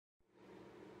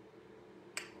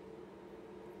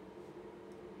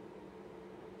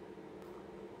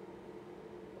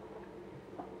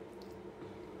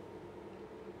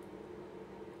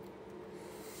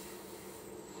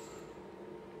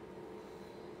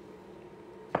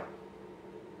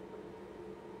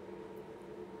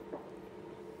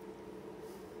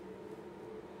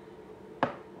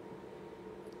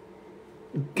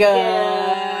Good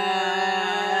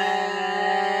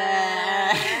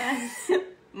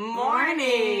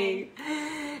morning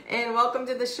and welcome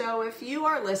to the show. If you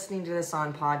are listening to this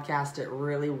on podcast, it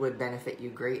really would benefit you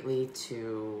greatly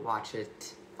to watch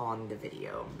it on the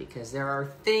video because there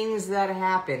are things that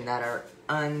happen that are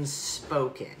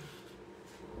unspoken.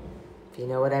 If you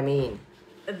know what I mean.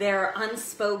 They're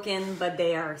unspoken, but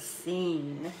they are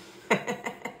seen.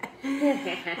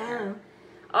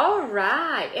 All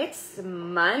right, it's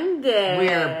Monday.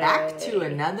 We're back to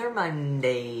another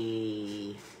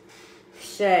Monday.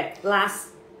 Shit,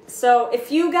 So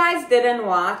if you guys didn't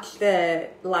watch the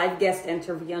live guest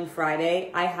interview on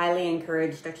Friday, I highly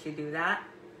encourage that you do that.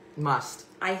 Must.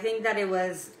 I think that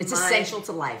it's essential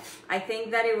to life. I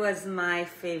think that it was my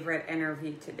favorite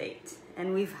interview to date.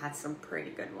 And we've had some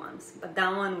pretty good ones. But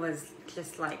that one was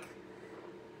just like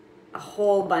a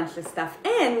whole bunch of stuff.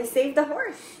 And we saved a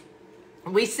horse.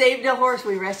 We saved a horse.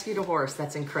 We rescued a horse.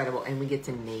 That's incredible. And we get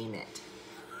to name it.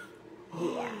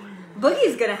 Yeah.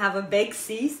 Boogie's going to have a big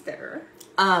sister.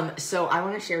 So I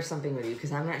want to share something with you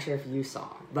because I'm not sure if you saw.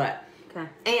 But, okay.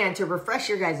 And to refresh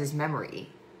your guys' memory,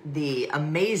 the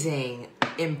amazing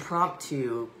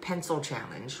impromptu pencil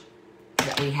challenge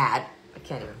that we had. I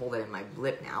can't even hold it in my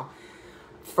lip now.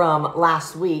 From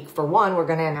last week. For one, we're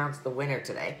going to announce the winner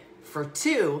today. For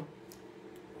two,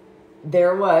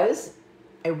 there was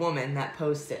a woman that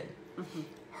posted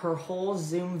her whole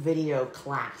Zoom video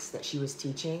class that she was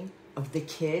teaching of the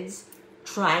kids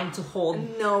trying to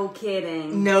hold. No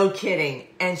kidding. No kidding.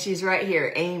 And she's right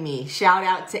here, Amy. Shout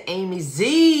out to Amy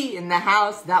Z in the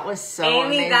house. That was so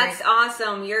amazing. Amy, that's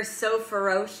awesome. You're so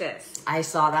ferocious. I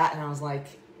saw that and I was like,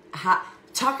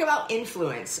 talk about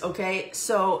influence, okay?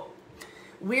 So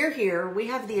we're here. We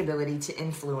have the ability to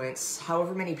influence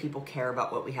however many people care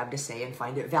about what we have to say and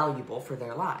find it valuable for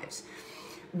their lives.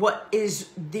 What is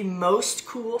the most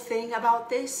cool thing about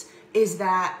this is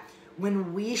that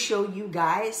when we show you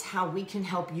guys how we can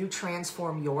help you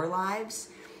transform your lives,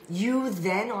 you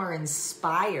then are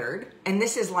inspired. And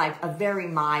this is like a very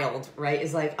mild, right?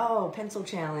 It's like, oh, pencil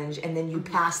challenge. And then you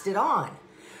passed it on,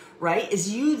 right? Is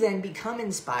you then become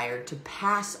inspired to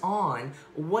pass on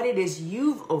what it is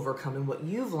you've overcome and what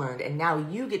you've learned. And now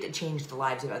you get to change the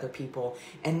lives of other people.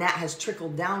 And that has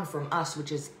trickled down from us,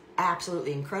 which is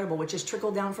absolutely incredible, which has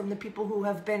trickled down from the people who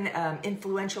have been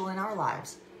influential in our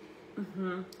lives.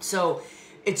 So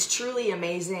it's truly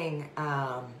amazing.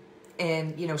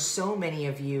 And, you know, so many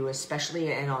of you,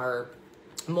 especially in our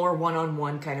more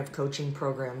one-on-one kind of coaching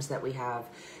programs that we have,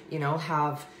 you know,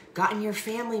 have gotten your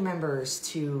family members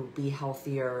to be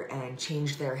healthier and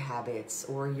change their habits,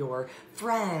 or your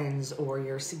friends or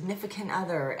your significant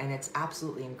other. And it's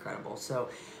absolutely incredible. So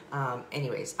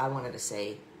anyways, I wanted to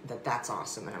say that that's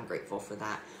awesome, and I'm grateful for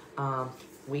that.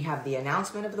 We have the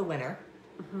announcement of the winner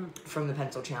from the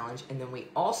pencil challenge, and then we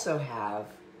also have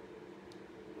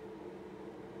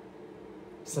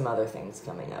some other things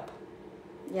coming up.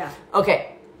 Yeah.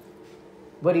 Okay.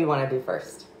 What do you want to do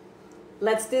first?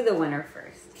 Let's do the winner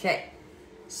first. Okay.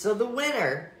 So the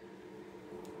winner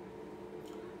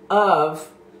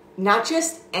of not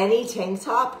just any tank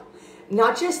top,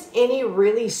 not just any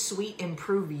really sweet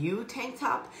Improve You tank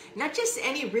top, not just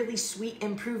any really sweet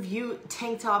Improve You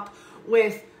tank top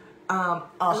with a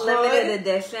limited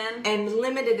edition and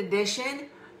limited edition,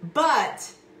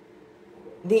 but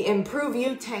the Improve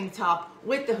You tank top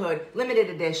with the hood, limited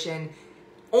edition.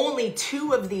 Only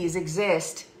 2 of these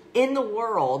exist in the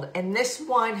world, and this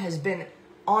one has been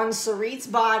on Sarit's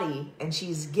body, and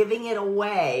she's giving it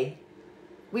away.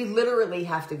 We literally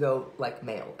have to go like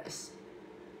mail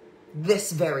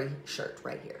this very shirt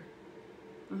right here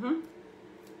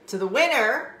to the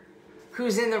winner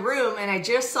who's in the room, and I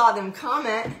just saw them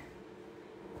comment.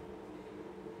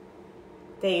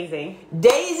 Daisy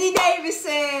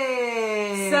Davison.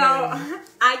 So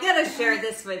I gotta share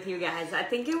this with you guys. I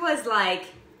think it was like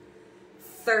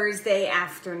Thursday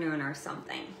afternoon or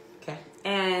something. Okay.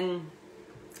 And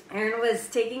Erin was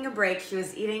taking a break. She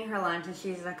was eating her lunch, and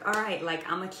she's like, all right, like,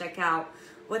 I'm gonna check out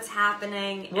what's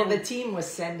happening. Well, the team was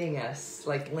sending us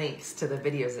like links to the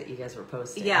videos that you guys were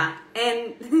posting. Yeah.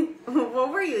 And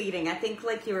what were you eating? I think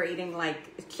like you were eating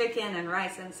like chicken and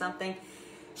rice and something.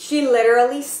 She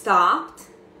literally stopped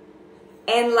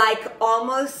and like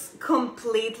almost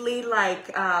completely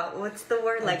like, what's the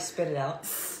word? Like spit it out.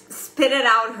 Spitted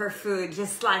out her food,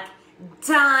 just like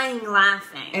dying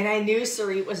laughing. And I knew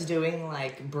Sarit was doing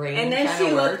like brain And then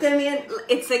she looked at me, and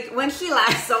it's like when she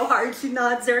laughs so hard, she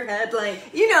nods her head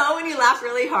like, you know, when you laugh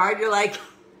really hard, you're like,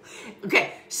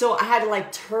 okay. So I had to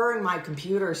like turn my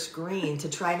computer screen to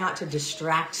try not to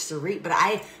distract Sarit, but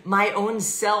my own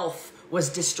self was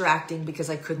distracting because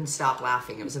I couldn't stop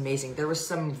laughing. It was amazing. There was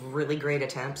some really great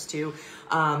attempts too.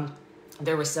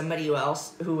 There was somebody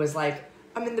else who was like,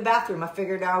 I'm in the bathroom. I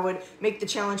figured I would make the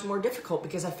challenge more difficult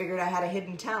because I figured I had a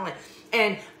hidden talent.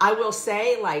 And I will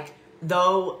say, like,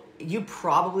 though you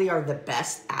probably are the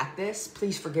best at this,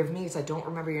 please forgive me because I don't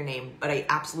remember your name, but I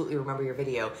absolutely remember your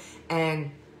video. And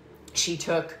she's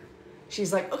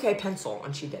like, okay, pencil.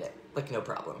 And she did it. Like, no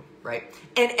problem, right?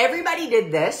 And everybody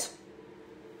did this,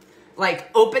 like,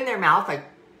 open their mouth, like,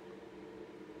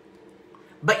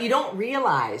 but you don't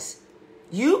realize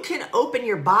you can open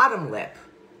your bottom lip,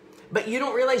 but you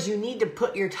don't realize you need to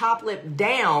put your top lip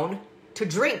down to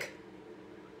drink.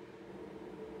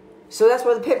 So that's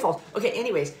where the pitfalls. Okay,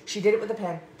 anyways, she did it with a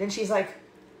pen. Then she's like,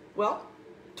 well,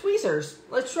 tweezers.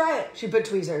 Let's try it. She put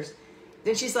tweezers.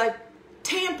 Then she's like,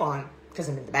 tampon, because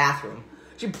I'm in the bathroom.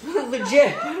 She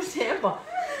legit put a tampon.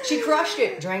 She crushed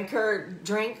it. Drank her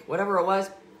drink, whatever it was.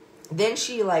 Then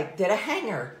she, like, did a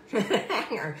hanger.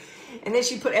 And then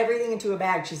she put everything into a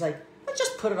bag. She's like, let's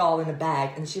just put it all in a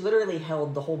bag. And she literally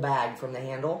held the whole bag from the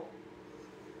handle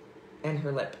and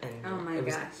her lip. And oh my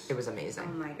gosh. It was amazing.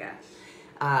 Oh my gosh.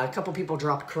 A couple people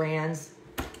dropped crayons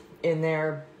in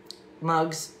their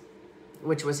mugs,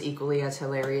 which was equally as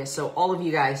hilarious. So all of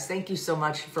you guys, thank you so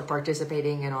much for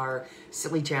participating in our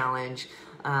silly challenge.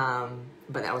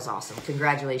 But that was awesome.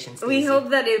 Congratulations, Daisy. We hope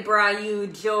that it brought you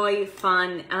joy,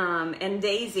 fun, and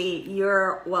Daisy,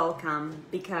 you're welcome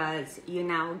because you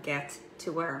now get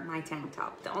to wear my tank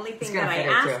top. The only thing that I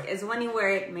ask is when you wear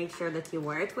it, make sure that you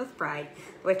wear it with pride,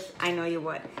 which I know you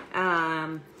would.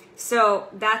 So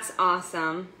that's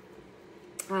awesome.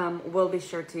 We'll be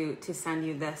sure to send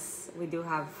you this. We do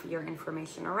have your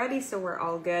information already, so we're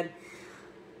all good.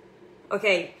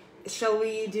 Okay, shall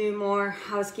we do more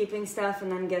housekeeping stuff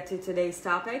and then get to today's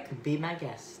topic? Be my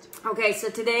guest. Okay, so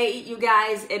today, you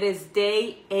guys, it is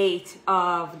day 8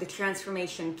 of the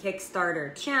Transformation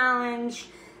Kickstarter Challenge.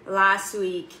 Last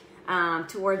week,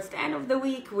 towards the end of the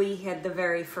week, we hit the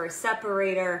very first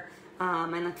separator.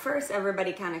 And at first,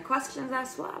 everybody kind of questions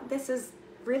us, wow, this is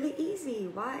really easy.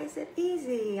 Why is it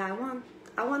easy? I want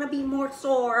to be more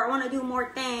sore. I want to do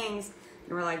more things.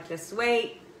 And we're like, just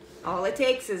wait. All it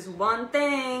takes is one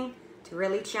thing to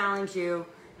really challenge you,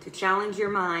 to challenge your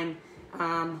mind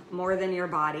more than your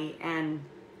body. And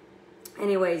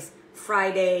anyways,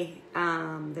 Friday,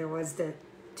 there was the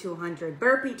 200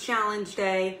 burpee challenge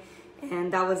day.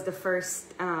 And that was the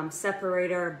first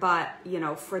separator. But, you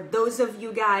know, for those of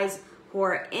you guys who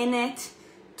are in it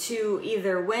to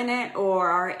either win it or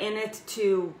are in it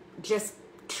to just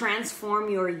transform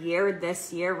your year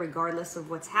this year, regardless of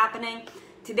what's happening,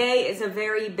 today is a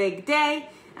very big day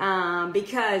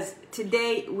because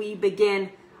today we begin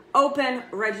open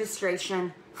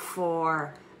registration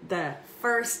for the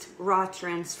first Raw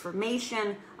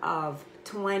Transformation of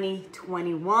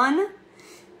 2021.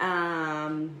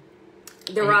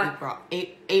 The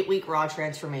eight-week Raw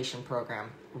Transformation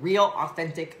Program. Real,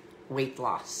 authentic weight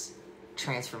loss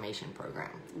transformation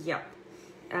program. Yep.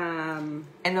 And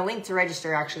the link to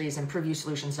register actually is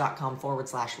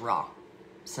improveyousolutions.com/raw.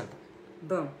 Simple.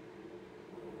 Boom.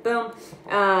 Boom.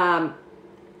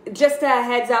 Just a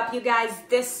heads up, you guys,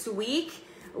 this week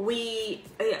we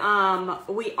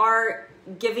are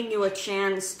giving you a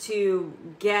chance to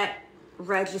get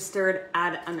registered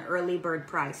at an early bird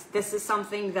price. This is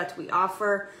something that we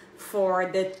offer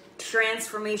for the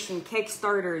Transformation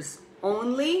Kickstarters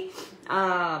only,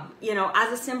 you know,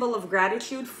 as a symbol of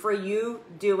gratitude for you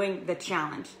doing the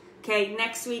challenge. Okay,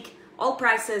 next week, all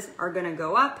prices are going to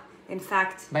go up. In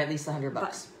fact, by at least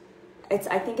 $100.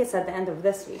 I think it's at the end of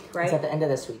this week, right? It's at the end of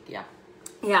this week, yeah.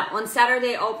 Yeah, on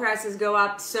Saturday, all prices go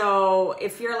up. So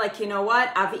if you're like, you know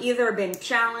what, I've either been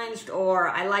challenged or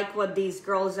I like what these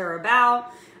girls are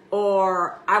about,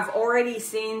 or I've already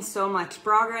seen so much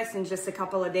progress in just a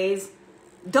couple of days,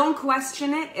 don't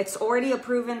question it. It's already a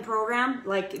proven program.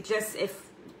 Like, just if...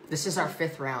 This is our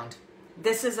 5th round.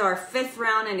 This is our 5th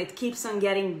round, and it keeps on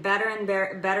getting better and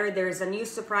better. There's a new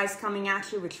surprise coming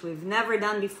at you, which we've never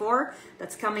done before.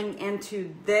 That's coming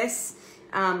into this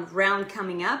round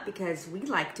coming up, because we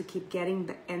like to keep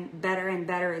getting better and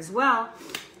better as well.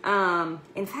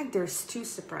 In fact, there's 2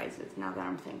 surprises now that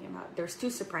I'm thinking about it. There's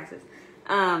 2 surprises.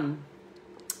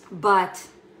 But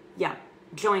yeah,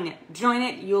 join it.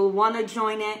 You'll want to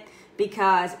join it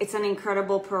because it's an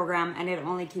incredible program and it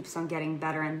only keeps on getting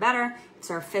better and better.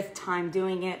 It's our 5th time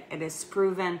doing it. It is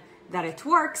proven that it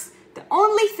works. The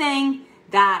only thing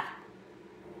that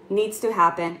needs to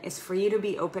happen is for you to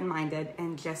be open-minded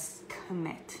and just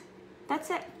commit. That's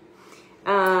it.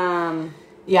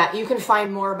 You Yeah, you can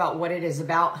find more about what it is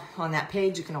about on that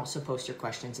page. You can also post your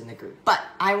questions in the group. But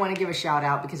I want to give a shout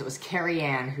out because it was Carrie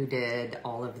Ann who did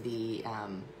all of the,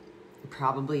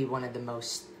 probably one of the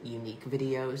most unique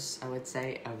videos, I would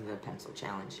say, of the pencil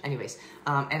challenge. Anyways,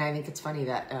 and I think it's funny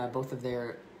that both of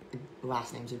their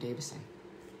last names are Davison.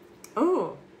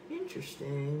 Oh,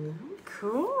 interesting.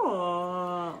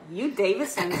 Cool. You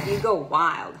Davisons, you go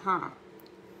wild, huh?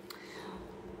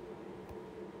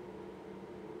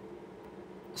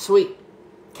 Sweet.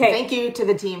 Okay. Thank you to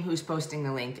the team who's posting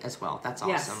the link as well. That's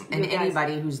Yes, awesome. you And guys-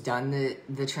 anybody who's done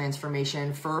the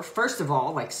transformation for, first of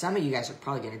all, like some of you guys are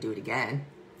probably going to do it again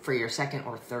for your second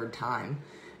or third time.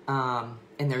 And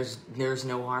there's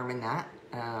no harm in that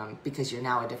because you're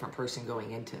now a different person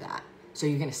going into that. So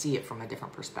you're going to see it from a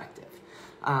different perspective.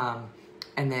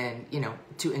 And then, you know,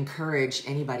 to encourage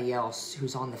anybody else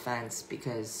who's on the fence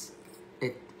because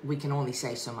we can only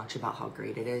say so much about how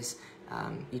great it is.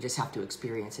 You just have to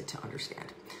experience it to understand.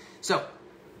 So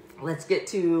let's get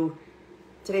to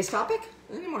today's topic.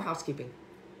 Any more housekeeping?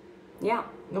 Yeah.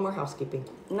 No more housekeeping.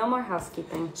 No more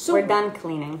housekeeping. So- We're done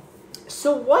cleaning.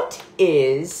 So what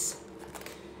is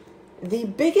the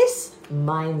biggest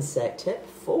mindset tip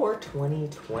for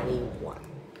 2021?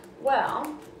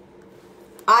 Well,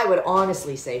 I would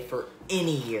honestly say for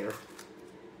any year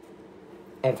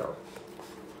ever.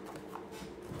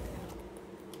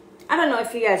 I don't know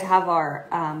if you guys have our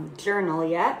journal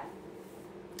yet.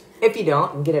 If you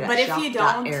don't, get it at But if you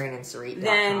don't, shop.erinandsarit.com.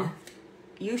 then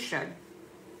you should.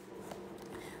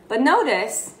 But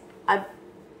notice at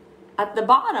the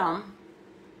bottom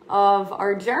of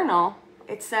our journal,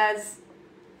 it says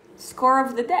score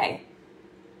of the day.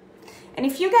 And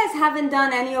if you guys haven't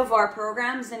done any of our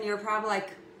programs, then you're probably like,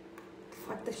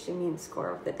 what does she mean score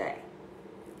of the day?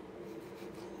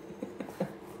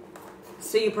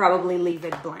 So you probably leave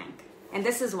it blank. And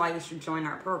this is why you should join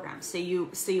our program. So you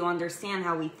understand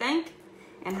how we think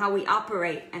and how we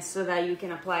operate, and so that you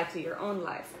can apply it to your own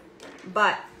life.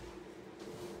 But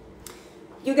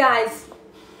you guys,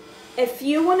 if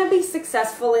you want to be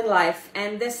successful in life,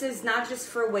 and this is not just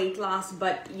for weight loss,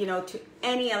 but you know, to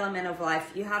any element of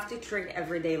life, you have to treat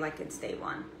every day like it's day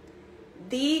one.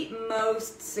 The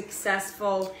most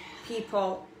successful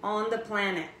people on the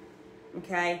planet,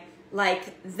 okay,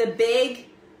 like the big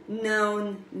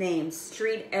known names,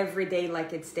 treat every day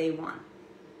like it's day one.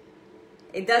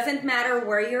 It doesn't matter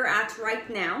where you're at right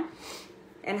now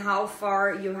and how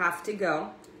far you have to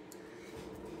go.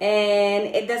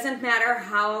 And it doesn't matter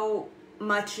how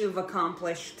much you've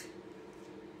accomplished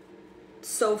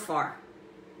so far.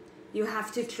 You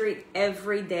have to treat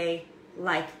every day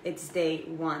like it's day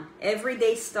one. Every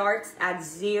day starts at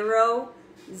 0,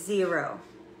 0.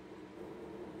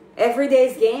 Every day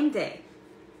is game day.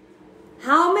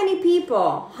 How many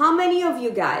people, how many of you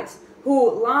guys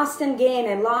who lost and gained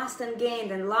and lost and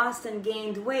gained and lost and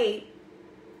gained weight,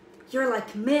 you're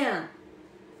like, man,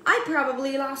 I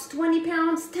probably lost 20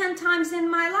 pounds 10 times in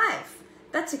my life.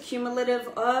 That's a cumulative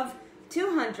of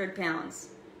 200 pounds.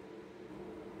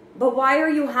 But why are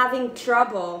you having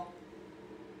trouble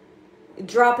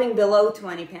dropping below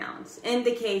 20 pounds?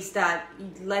 Indicates that,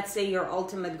 let's say your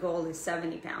ultimate goal is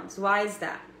 70 pounds. Why is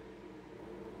that?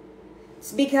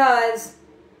 It's because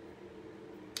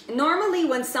normally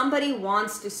when somebody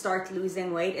wants to start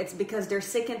losing weight, it's because they're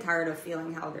sick and tired of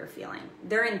feeling how they're feeling.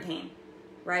 They're in pain,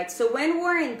 right? So when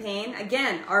we're in pain,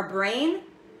 again, our brain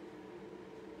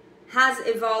has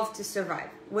evolved to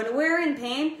survive. When we're in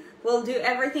pain, we'll do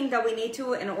everything that we need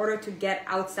to in order to get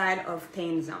outside of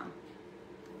pain zone.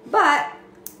 But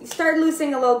you start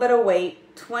losing a little bit of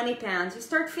weight, 20 pounds, you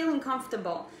start feeling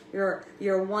comfortable.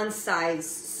 You're one size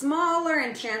smaller,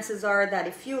 and chances are that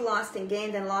if you lost and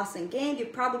gained and lost and gained, you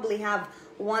probably have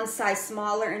one size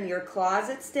smaller in your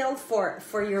closet still for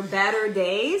your better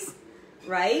days,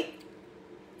 right?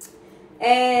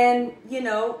 And you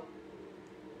know,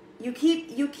 you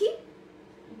keep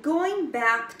going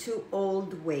back to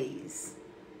old ways.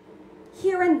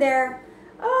 Here and there,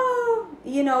 oh,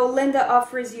 you know, Linda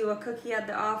offers you a cookie at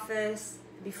the office,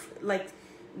 like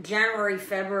January,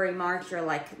 February, March, you're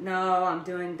like, no, I'm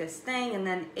doing this thing. And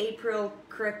then April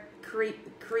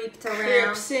creeped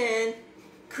around.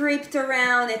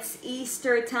 It's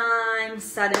Easter time.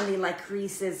 Suddenly, like,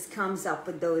 Reese's comes up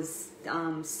with those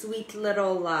sweet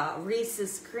little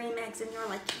Reese's cream eggs. And you're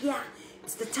like, yeah,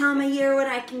 it's the time of year when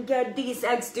I can get these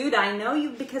eggs. Dude, I know you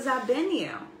because I've been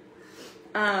you.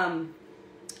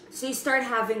 So you start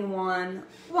having one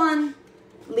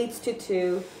leads to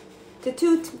two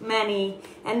too many,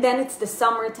 and then it's the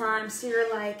summertime, so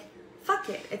you're like, fuck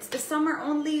it. It's the summer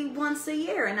only once a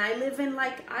year. And I live in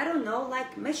like, I don't know,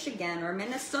 like Michigan or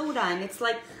Minnesota. And it's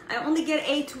like, I only get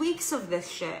 8 weeks of this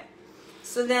shit.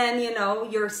 So then, you know,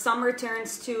 your summer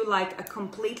turns to like a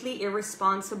completely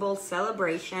irresponsible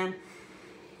celebration.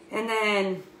 And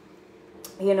then,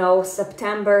 you know,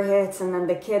 September hits and then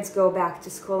the kids go back to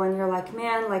school and you're like,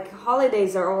 man, like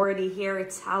holidays are already here.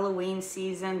 It's Halloween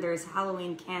season. There's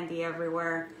Halloween candy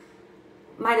everywhere.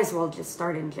 Might as well just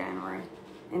start in January.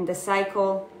 And the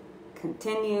cycle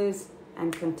continues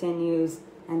and continues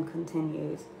and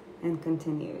continues and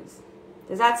continues.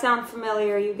 Does that sound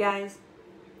familiar, you guys?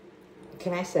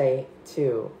 Can I say,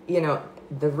 too, you know,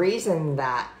 the reason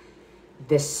that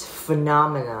this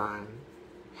phenomenon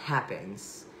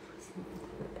happens,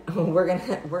 we're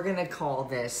gonna call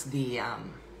this the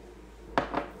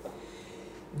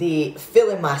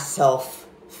feeling myself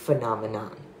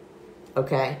phenomenon,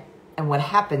 okay? And what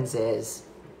happens is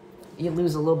you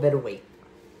lose a little bit of weight,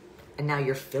 and now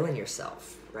you're feeling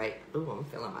yourself, right? Ooh, I'm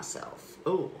feeling myself.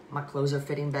 Ooh, my clothes are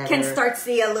fitting better. Can start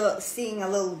seeing a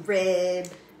little rib.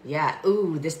 Yeah,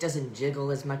 ooh, this doesn't jiggle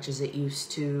as much as it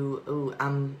used to.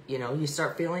 Ooh, you know, you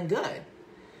start feeling good.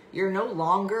 You're no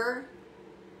longer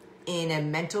in a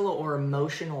mental or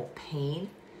emotional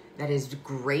pain that is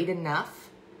great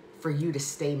enough for you to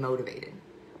stay motivated.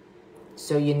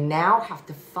 So you now have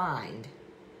to find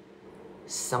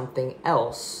something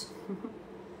else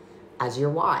as your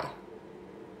why.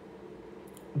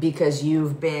 Because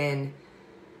you've been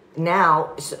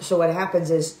now, so what happens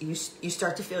is you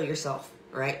start to feel yourself,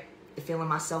 right? The feeling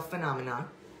myself phenomenon.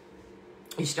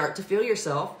 You start to feel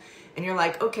yourself and you're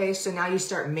like, okay, so now you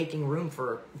start making room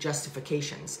for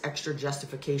justifications, extra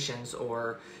justifications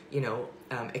or, you know,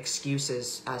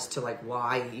 excuses as to like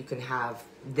why you can have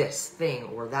this thing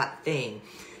or that thing.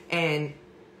 And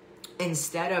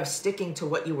instead of sticking to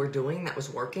what you were doing that was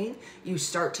working, you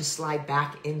start to slide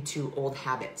back into old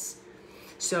habits.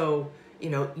 So, you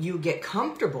know, you get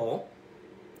comfortable.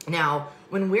 Now,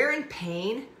 when we're in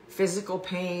pain, physical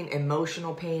pain,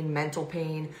 emotional pain, mental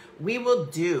pain, we will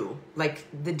do, like,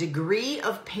 the degree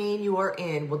of pain you are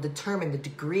in will determine the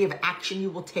degree of action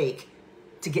you will take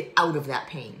to get out of that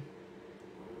pain.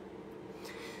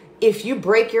 If you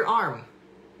break your arm,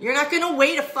 you're not going to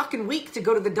wait a fucking week to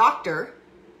go to the doctor.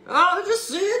 Oh, just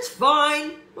see, it's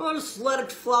fine. I'll just let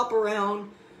it flop around.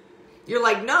 You're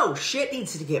like, no, shit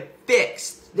needs to get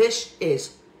fixed. This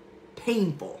is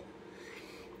painful.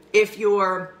 If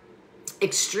you're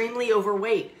extremely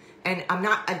overweight, and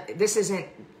this isn't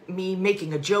me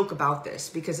making a joke about this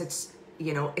because it's,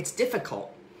 you know, it's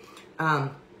difficult.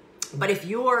 But if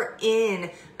you're in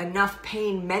enough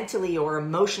pain mentally or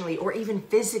emotionally or even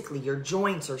physically, your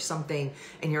joints or something,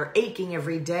 and you're aching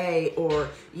every day, or,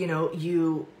 you know,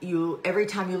 you every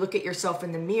time you look at yourself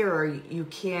in the mirror, you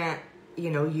can't,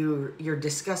 you know, you're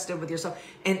disgusted with yourself.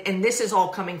 And this is all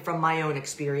coming from my own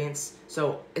experience.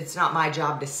 So it's not my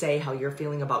job to say how you're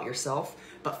feeling about yourself.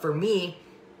 But for me,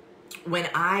 when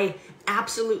I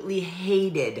absolutely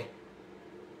hated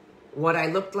what I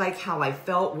looked like, how I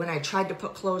felt, when I tried to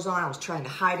put clothes on, I was trying to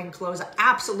hide in clothes. I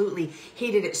absolutely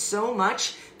hated it so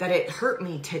much that it hurt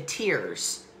me to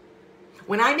tears.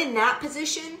 When I'm in that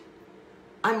position,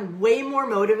 I'm way more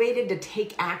motivated to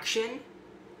take action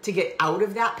to get out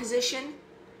of that position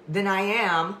than I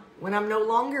am when I'm no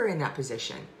longer in that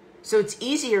position. So it's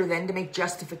easier then to make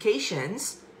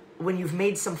justifications when you've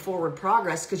made some forward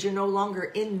progress because you're no longer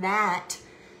in that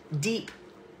deep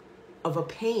of a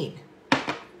pain.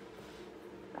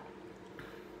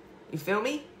 You feel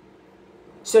me?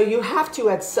 So you have to,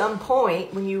 at some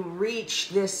point, when you reach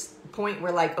this point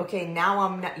where like, okay, now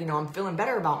I'm feeling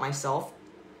better about myself.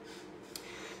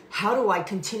 How do I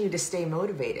continue to stay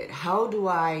motivated? How do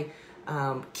I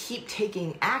keep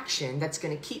taking action that's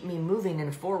going to keep me moving in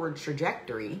a forward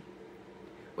trajectory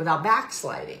without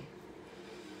backsliding?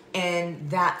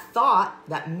 And that thought,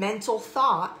 that mental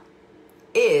thought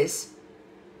is,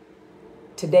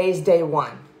 today's day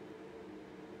one.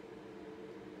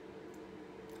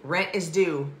 Rent is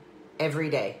due every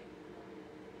day.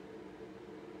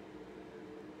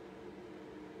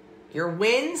 Your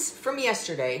wins from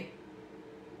yesterday,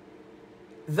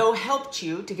 though helped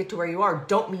you to get to where you are,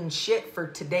 don't mean shit for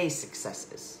today's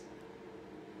successes.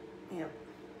 Yep.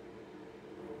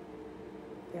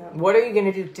 What are you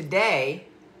going to do today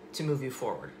to move you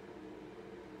forward?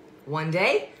 One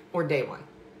day or day one?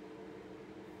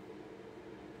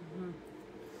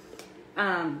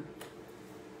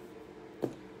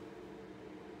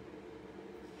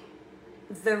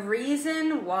 The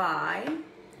reason why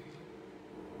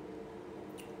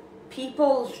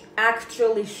people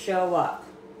actually show up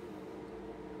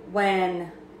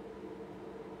when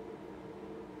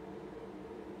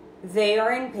they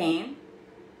are in pain.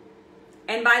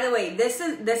 And by the way, this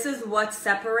is what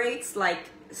separates like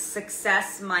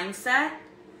success mindset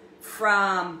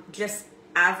from just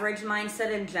average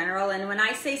mindset in general. And when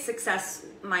I say success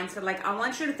mindset, like I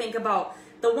want you to think about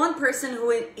the one person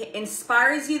who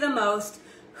inspires you the most,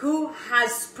 who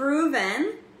has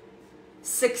proven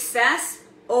success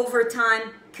over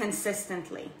time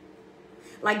consistently.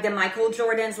 Like the Michael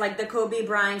Jordans, like the Kobe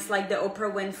Bryants, like the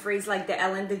Oprah Winfreys, like the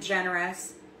Ellen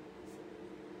DeGeneres.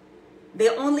 They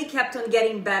only kept on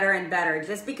getting better and better.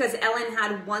 Just because Ellen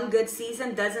had one good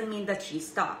season doesn't mean that she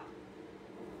stopped.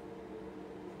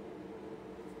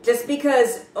 Just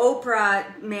because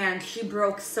Oprah, man, she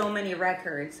broke so many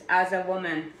records as a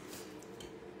woman.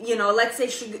 You know, let's say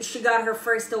she got her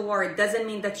first award, doesn't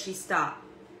mean that she stopped.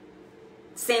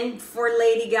 Same for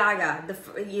Lady Gaga.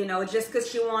 You know, just because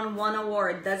she won one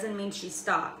award doesn't mean she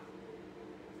stopped.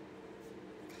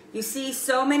 You see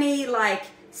so many like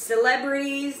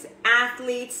celebrities,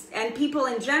 athletes, and people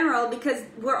in general, because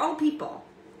we're all people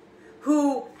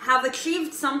who have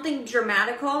achieved something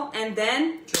dramatical and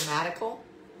then... Dramatical?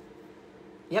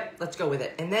 Yep, let's go with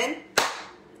it. And then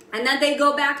they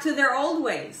go back to their old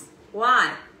ways.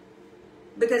 Why?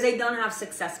 Because they don't have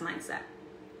success mindset.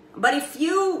 But if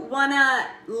you want to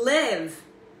live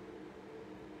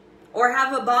or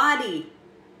have a body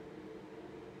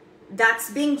that's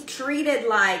being treated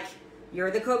like you're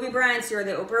the Kobe Bryants, you're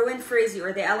the Oprah Winfreys,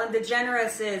 you're the Ellen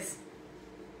DeGeneres,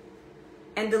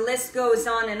 and the list goes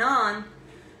on,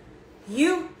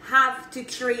 you have to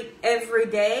treat every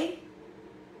day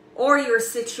or your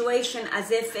situation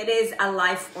as if it is a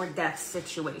life or death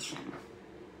situation.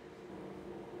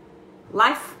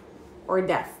 Life or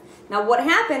death. Now what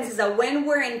happens is that when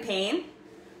we're in pain,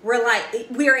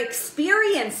 we're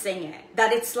experiencing it,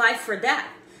 that it's life or death.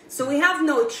 So we have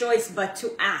no choice but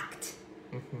to act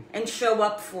and show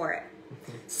up for it.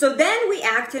 So then we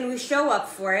act and we show up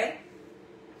for it.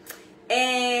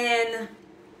 And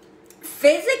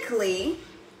physically,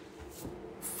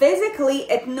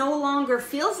 it no longer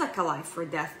feels like a life or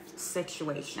death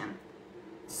situation.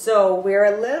 So we're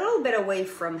a little bit away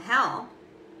from hell,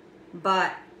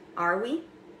 but are we?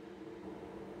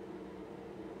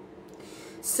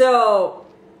 So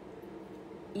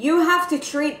you have to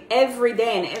treat every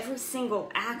day and every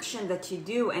single action that you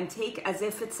do and take as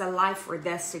if it's a life or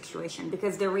death situation,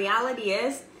 because the reality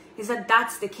is that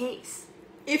that's the case.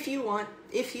 if you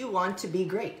want to be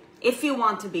great. If you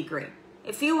want to be great.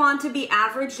 If you want to be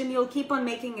average, then you'll keep on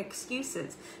making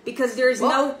excuses because there's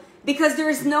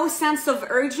no sense of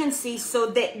urgency. So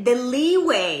the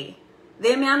leeway,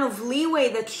 the amount of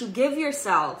leeway that you give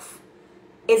yourself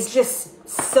is just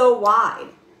so wide.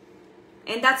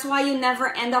 And that's why you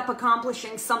never end up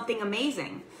accomplishing something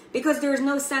amazing, because there's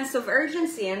no sense of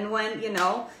urgency. And when,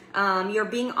 you're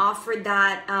being offered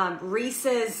that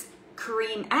Reese's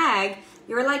cream egg,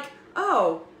 you're like,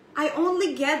 oh, I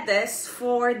only get this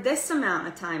for this amount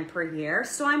of time per year,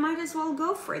 so I might as well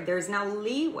go for it. There's no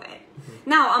leeway. Mm-hmm.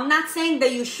 Now, I'm not saying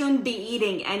that you shouldn't be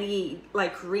eating any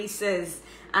like Reese's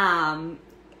cream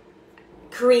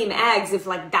eggs if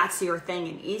like that's your thing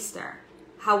in Easter.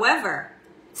 However,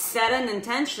 set an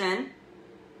intention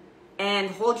and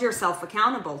hold yourself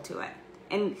accountable to it.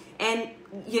 And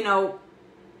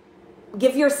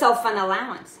give yourself an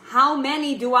allowance. How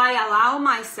many do I allow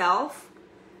myself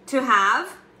to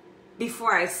have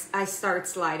before I start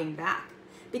sliding back?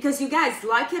 Because you guys,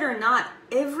 like it or not,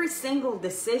 every single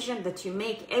decision that you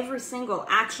make, every single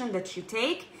action that you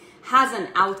take has an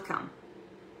outcome.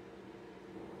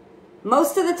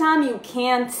 Most of the time you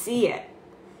can't see it.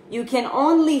 You can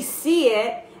only see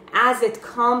it as it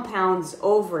compounds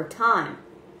over time.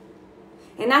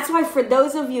 And that's why for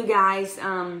those of you guys,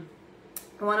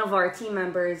 one of our team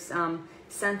members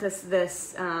sent us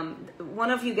this, one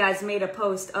of you guys made a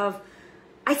post of,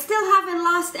 I still haven't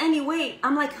lost any weight.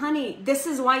 I'm like, honey, this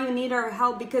is why you need our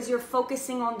help, because you're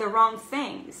focusing on the wrong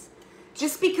things.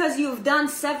 Just because you've done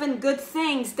 7 good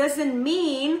things doesn't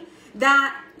mean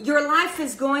that your life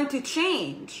is going to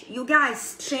change. You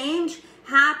guys, change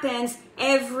happens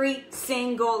every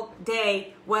single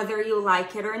day, whether you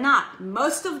like it or not.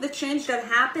 Most of the change that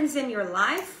happens in your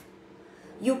life,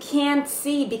 you can't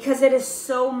see because it is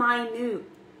so minute.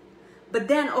 But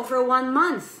then over 1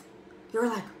 month, you're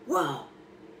like, whoa,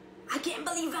 I can't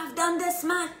believe I've done this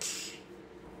much.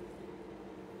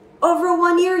 Over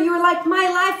 1 year, you're like, my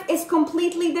life is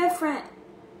completely different.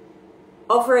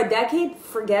 Over a decade,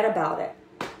 forget about it.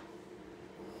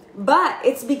 But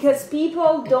it's because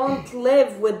people don't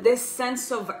live with this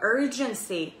sense of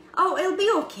urgency. Oh, it'll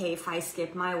be okay if I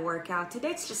skip my workout.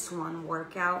 Today it's just one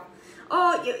workout.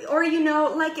 Oh, or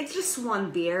it's just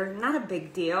one beer, not a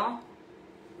big deal.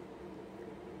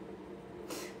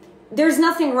 there's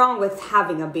nothing wrong with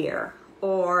having a beer,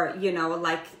 or, you know,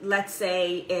 like, let's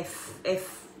say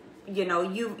if you know,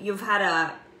 you've had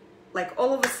a, like,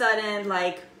 all of a sudden,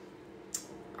 like,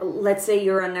 let's say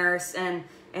you're a nurse and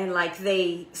like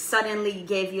they suddenly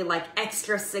gave you like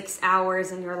extra 6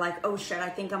 hours and you're like, oh shit, I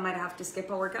think I might have to skip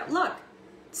a workout. Look,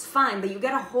 it's fine, but you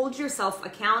gotta hold yourself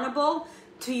accountable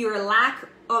to your lack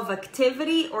of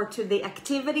activity or to the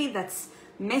activity that's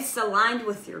misaligned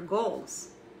with your goals.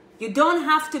 You don't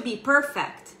have to be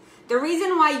perfect. The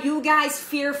reason why you guys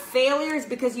fear failure is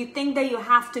because you think that you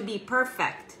have to be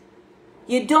perfect.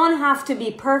 You don't have to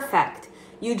be perfect.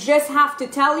 You just have to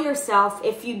tell yourself,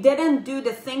 if you didn't do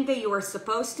the thing that you were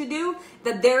supposed to do,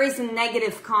 that there is a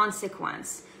negative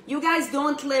consequence. You guys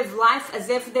don't live life as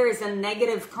if there is a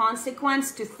negative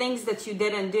consequence to things that you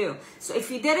didn't do. So if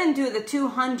you didn't do the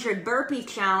 200 burpee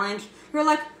challenge, you're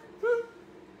like,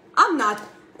 I'm not.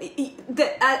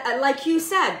 Like you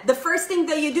said, the first thing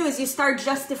that you do is you start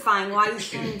justifying why you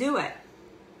shouldn't do it.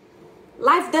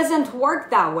 Life doesn't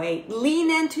work that way. Lean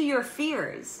into your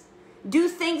fears. Do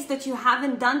things that you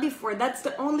haven't done before. That's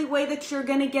the only way that you're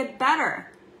gonna get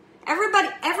better.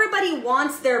 Everybody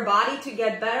wants their body to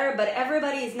get better, but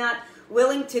everybody is not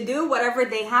willing to do whatever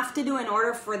they have to do in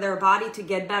order for their body to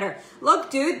get better. Look,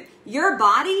 dude, your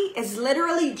body is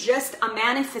literally just a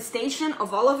manifestation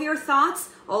of all of your thoughts,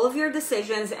 all of your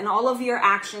decisions, and all of your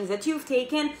actions that you've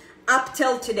taken up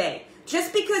till today.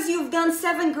 Just because you've done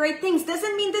 7 great things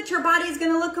doesn't mean that your body is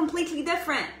gonna look completely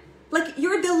different. Like,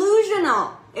 you're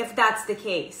delusional if that's the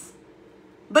case.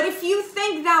 But if you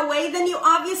think that way, then you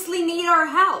obviously need our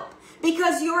help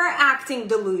because you're acting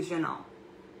delusional.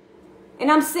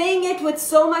 And I'm saying it with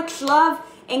so much love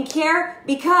and care,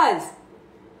 because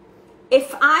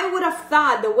if I would have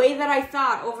thought the way that I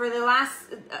thought over the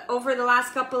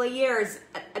last couple of years,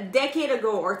 a decade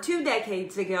ago or 2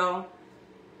 decades ago,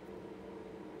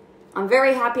 I'm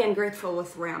very happy and grateful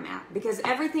with where I'm at, because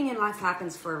everything in life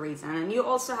happens for a reason. And you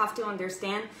also have to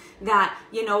understand that,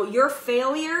 you know, your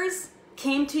failures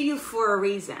came to you for a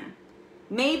reason.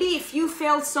 Maybe if you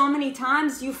failed so many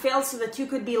times, you failed so that you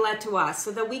could be led to us,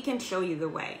 so that we can show you the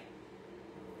way.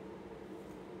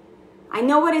 I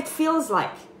know what it feels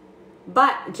like,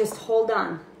 but just hold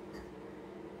on.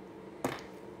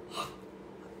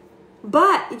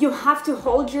 But you have to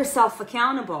hold yourself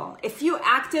accountable. If you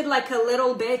acted like a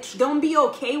little bitch, don't be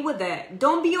okay with it.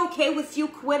 Don't be okay with you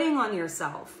quitting on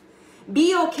yourself.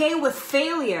 Be okay with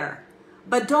failure,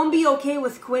 but don't be okay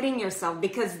with quitting yourself,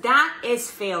 because that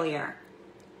is failure.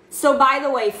 So by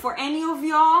the way, for any of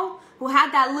y'all who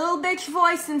had that little bitch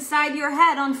voice inside your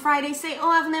head on Friday say, oh,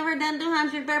 I've never done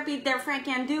 200 burpees, therefore I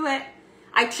can't do it,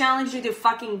 I challenge you to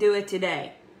fucking do it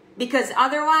today. Because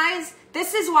otherwise,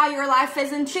 this is why your life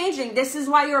isn't changing. This is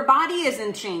why your body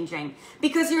isn't changing.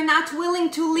 Because you're not willing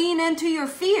to lean into your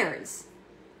fears.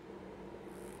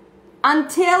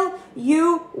 Until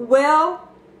you will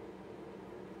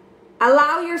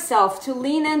allow yourself to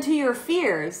lean into your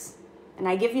fears, and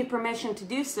I give you permission to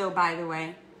do so, by the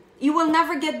way, you will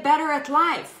never get better at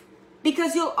life.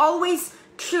 Because you'll always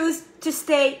choose to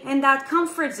stay in that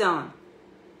comfort zone.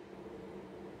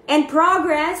 And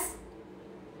progress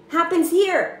happens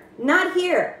here, not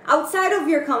here, outside of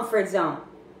your comfort zone.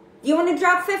 You want to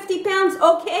drop 50 pounds?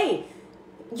 Okay.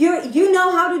 You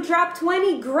know how to drop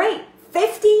 20? Great.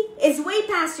 50 is way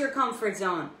past your comfort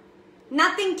zone.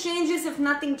 Nothing changes if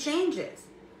nothing changes.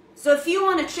 So if you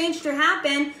want a change to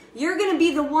happen, you're going to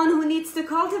be the one who needs to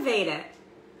cultivate it.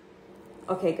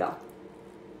 Okay, go.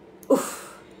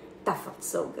 Oof, that felt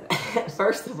so good.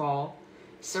 First of all,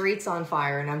 Sarit's on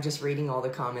fire, and I'm just reading all the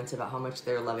comments about how much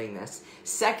they're loving this.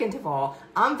 Second of all,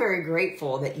 I'm very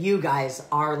grateful that you guys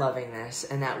are loving this,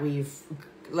 and that we've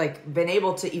like been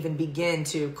able to even begin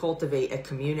to cultivate a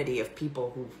community of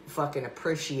people who fucking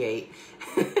appreciate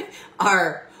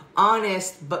our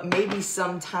honest but maybe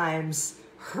sometimes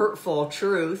hurtful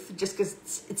truth. Just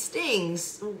because it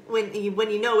stings when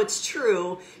you know it's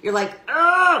true, you're like,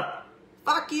 ah,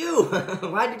 fuck you.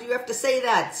 Why did you have to say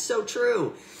that? It's so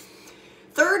true.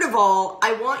 Third of all,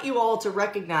 I want you all to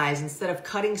recognize, instead of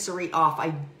cutting Sarit off,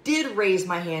 I did raise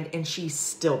my hand and she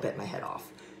still bit my head off.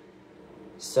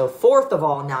 So fourth of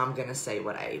all, now I'm going to say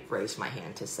what I raised my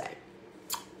hand to say.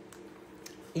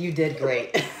 You did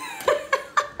great.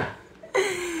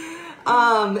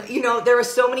 You know, there were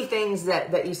so many things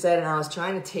that you said, and I was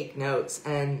trying to take notes.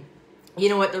 And you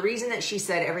know what? The reason that she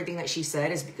said everything that she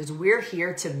said is because we're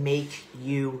here to make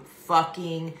you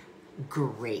fucking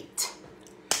great.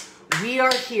 We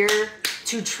are here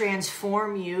to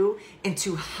transform you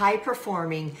into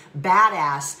high-performing,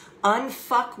 badass,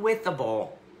 unfuckwithable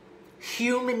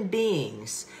human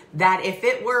beings that if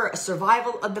it were a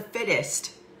survival of the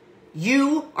fittest,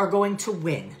 You are going to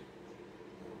win.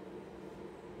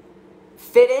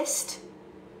 Fittest,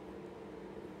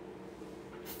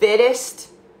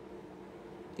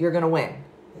 you're going to win.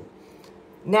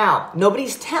 Now,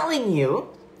 nobody's telling you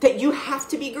that you have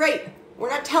to be great. We're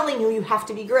not telling you you have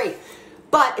to be great.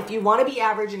 But if you want to be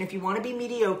average and if you want to be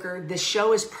mediocre, this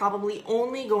show is probably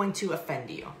only going to offend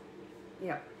you.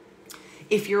 Yeah.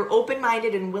 If you're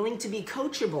open-minded and willing to be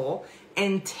coachable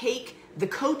and take the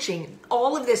coaching,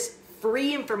 all of this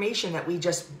free information that we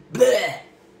just bleh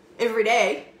every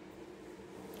day,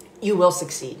 you will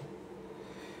succeed.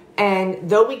 And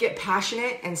though we get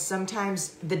passionate and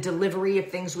sometimes the delivery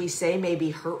of things we say may be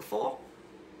hurtful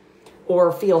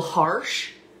or feel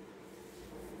harsh,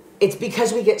 it's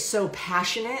because we get so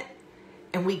passionate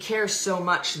and we care so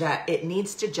much that it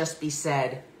needs to just be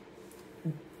said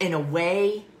in a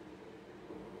way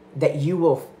that you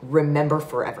will remember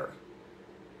forever.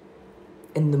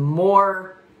 And the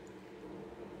more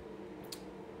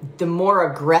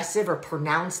aggressive or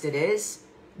pronounced it is,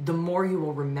 the more you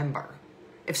will remember.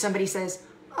 If somebody says,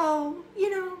 oh,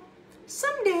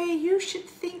 someday you should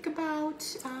think about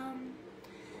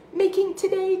making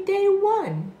today day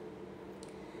one.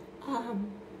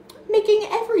 Making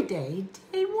every day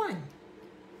day one.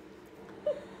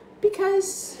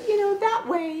 Because, that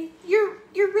way you're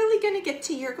really going to get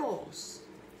to your goals.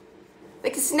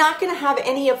 Like, it's not going to have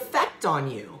any effect on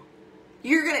you.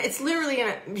 It's literally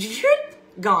going to,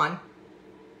 gone.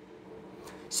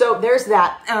 So there's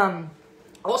that.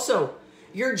 Also,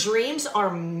 your dreams are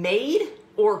made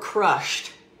or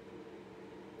crushed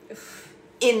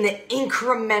in the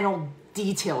incremental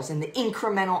details, in the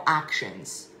incremental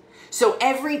actions. So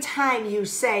every time you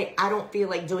say, I don't feel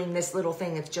like doing this little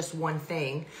thing, it's just one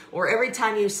thing. Or every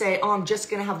time you say, oh, I'm just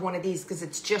going to have one of these because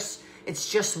it's just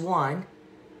one,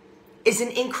 is an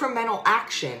incremental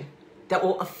action that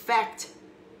will affect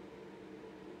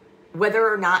whether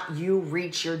or not you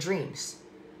reach your dreams.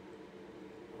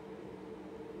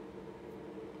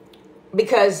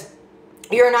 Because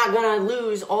you're not going to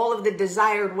lose all of the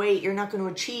desired weight. You're not going to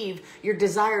achieve your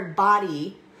desired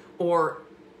body or,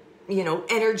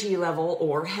 energy level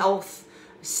or health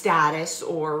status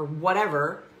or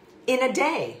whatever in a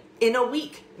day, in a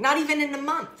week, not even in a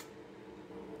month.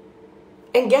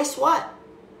 And guess what?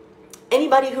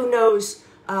 Anybody who knows,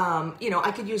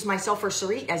 I could use myself or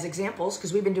Sarit as examples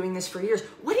because we've been doing this for years.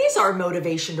 What is our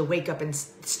motivation to wake up and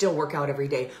still work out every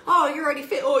day? Oh, you're already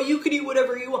fit. Oh, you could eat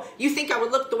whatever you want. You think I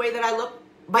would look the way that I look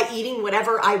by eating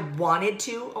whatever I wanted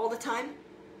to all the time?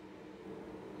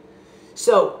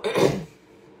 So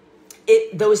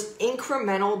those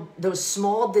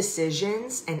small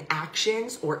decisions and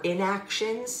actions or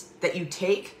inactions that you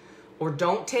take or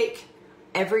don't take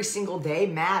every single day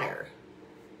matter.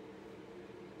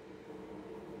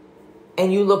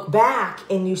 And you look back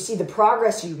and you see the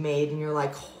progress you've made and you're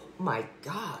like, oh my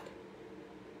God.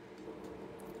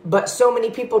 But so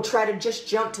many people try to just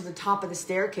jump to the top of the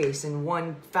staircase in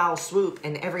one foul swoop,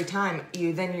 and every time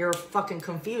you're fucking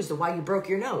confused of why you broke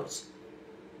your nose.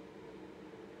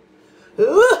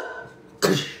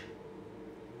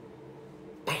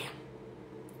 Bam.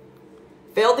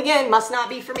 Failed again, must not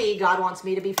be for me. God wants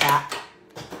me to be fat.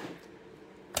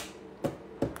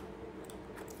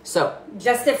 So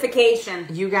justification.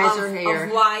 You guys are here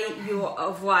of why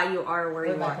you are where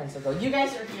you are. You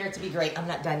guys are here to be great. I'm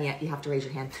not done yet. You have to raise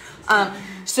your hand.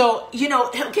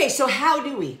 Okay. So how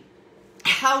do we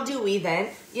then,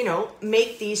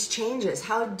 make these changes?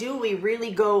 How do we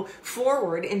really go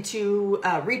forward into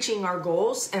reaching our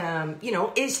goals?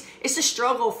 It's a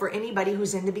struggle for anybody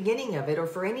who's in the beginning of it, or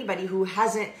for anybody who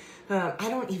hasn't. I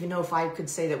don't even know if I could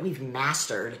say that we've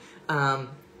mastered. I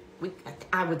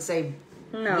would say.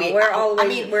 No,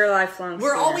 we're lifelong.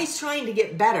 We're always trying to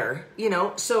get better,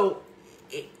 so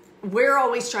we're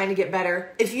always trying to get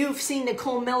better. If you've seen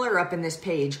Nicole Miller up in this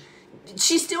page,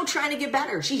 she's still trying to get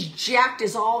better. She's jacked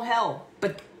as all hell.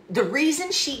 But the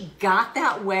reason she got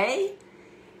that way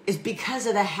is because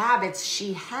of the habits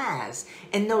she has.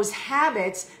 And those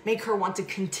habits make her want to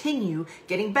continue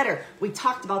getting better. We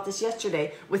talked about this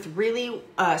yesterday with really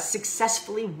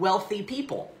successfully wealthy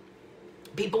people.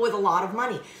 People with a lot of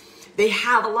money. They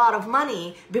have a lot of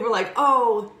money. People are like,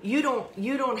 oh, you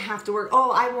don't have to work.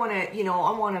 Oh, I want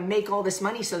to make all this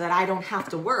money so that I don't have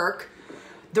to work.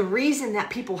 The reason that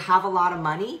people have a lot of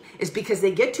money is because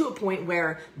they get to a point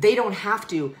where they don't have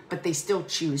to, but they still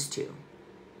choose to.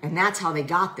 And that's how they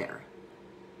got there.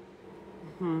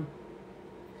 Mm-hmm.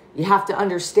 You have to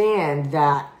understand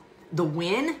that the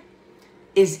win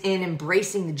is in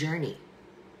embracing the journey.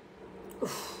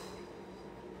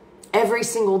 Every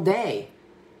single day.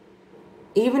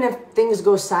 Even if things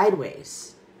go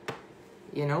sideways,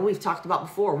 You know, we've talked about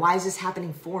before. Why is this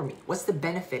happening for me? What's the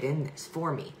benefit in this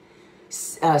for me?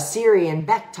 Siri and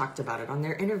Beck talked about it on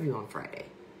their interview on Friday.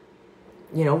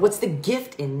 You know, what's the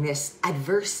gift in this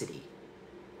adversity?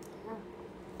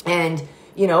 And,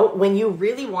 you know, when you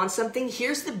really want something,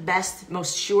 here's the best,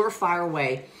 most surefire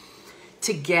way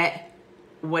to get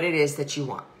what it is that you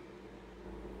want.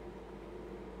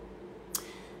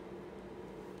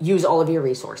 Use all of your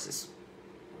resources.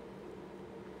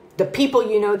 The people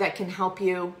you know that can help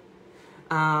you,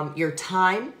 your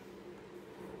time,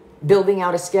 building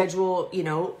out a schedule, you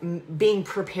know, being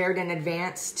prepared in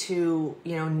advance to,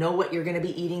 you know what you're going to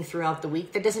be eating throughout the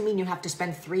week. That doesn't mean you have to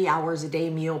spend 3 hours a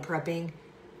day meal prepping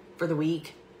for the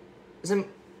week. Doesn't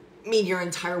mean your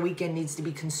entire weekend needs to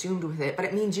be consumed with it, but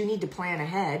it means you need to plan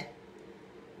ahead.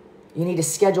 You need to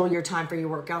schedule your time for your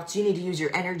workouts. You need to use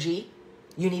your energy.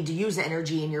 You need to use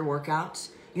energy in your workouts.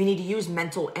 You need to use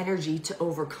mental energy to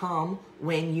overcome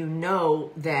when you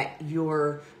know that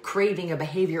you're craving a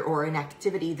behavior or an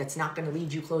activity that's not going to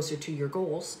lead you closer to your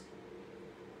goals.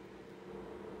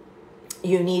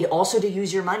 You need also to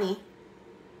use your money.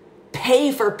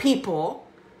 Pay for people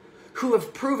who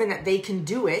have proven that they can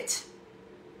do it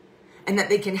and that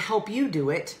they can help you do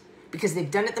it because they've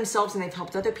done it themselves and they've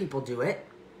helped other people do it.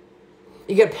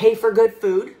 You got to pay for good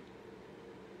food.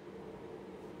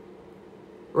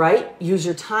 Right? Use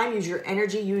your time, use your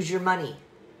energy, use your money.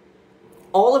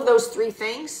 All of those three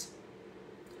things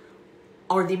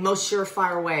are the most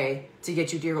surefire way to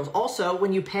get you to your goals. Also,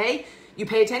 when you pay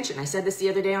attention. I said this the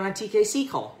other day on a TKC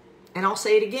call, and I'll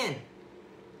say it again.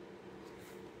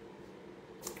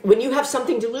 When you have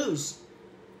something to lose,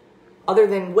 other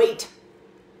than weight,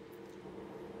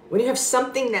 when you have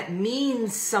something that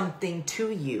means something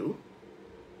to you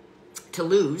to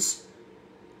lose,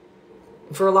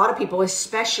 for a lot of people,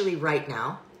 especially right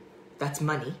now, that's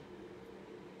money.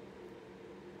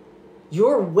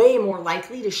 You're way more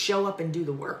likely to show up and do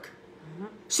the work. Mm-hmm.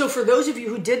 So for those of you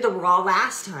who did the raw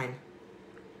last time,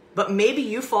 but maybe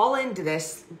you fall into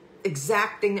this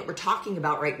exact thing that we're talking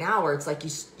about right now, where it's like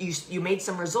you made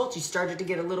some results, you started to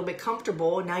get a little bit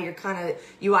comfortable, and now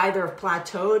you either have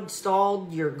plateaued,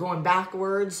 stalled, you're going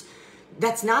backwards.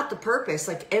 That's not the purpose.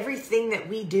 Like everything that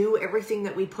we do, everything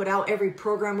that we put out, every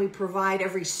program we provide,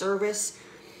 every service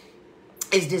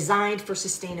is designed for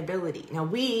sustainability. Now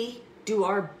we do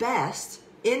our best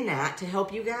in that to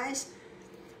help you guys,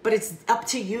 but it's up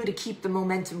to you to keep the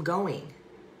momentum going.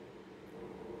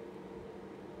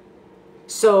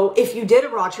 So if you did a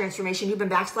raw transformation, you've been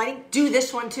backsliding, do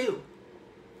this one too.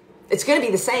 It's going to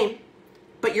be the same,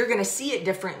 but you're going to see it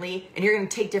differently and you're going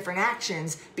to take different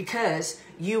actions because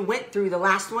you went through the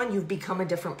last one, you've become a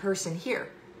different person here.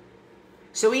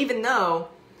 So even though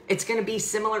it's going to be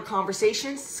similar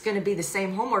conversations, it's going to be the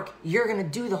same homework, you're going to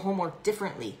do the homework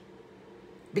differently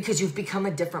because you've become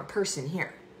a different person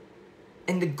here.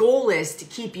 And the goal is to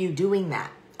keep you doing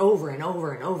that over and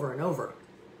over and over and over.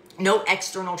 No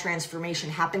external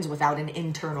transformation happens without an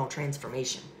internal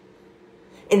transformation.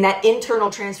 And that internal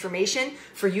transformation,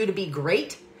 for you to be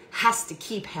great, has to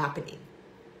keep happening.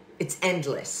 It's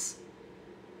endless.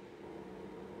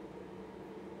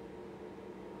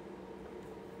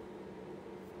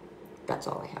 That's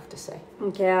all I have to say.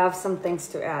 Okay, I have some things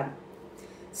to add.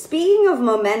 Speaking of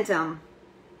momentum,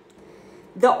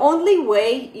 the only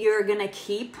way you're going to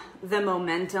keep the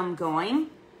momentum going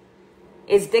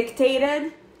is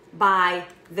dictated by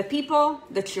the people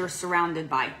that you're surrounded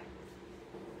by.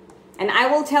 And I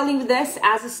will tell you this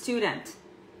as a student.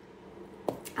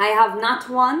 I have not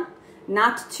one,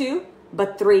 not two,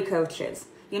 but 3 coaches.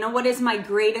 You know what is my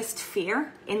greatest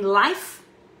fear in life?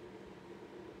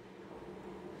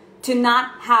 To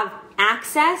not have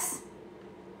access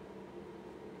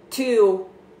to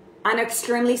an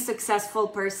extremely successful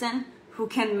person who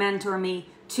can mentor me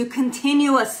to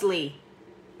continuously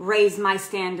raise my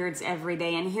standards every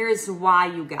day. And here's why,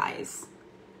 you guys.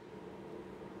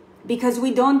 Because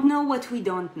we don't know what we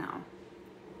don't know.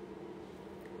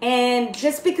 And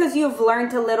just because you've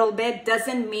learned a little bit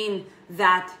doesn't mean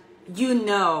that you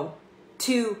know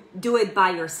to do it by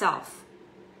yourself.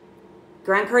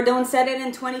 Grant Cardone said it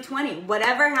in 2020.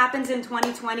 Whatever happens in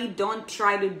 2020, don't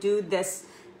try to do this.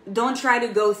 Don't try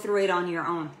to go through it on your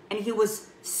own. And he was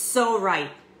so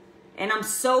right. And I'm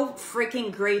so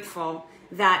freaking grateful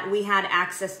that we had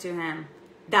access to him,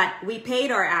 that we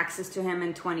paid our access to him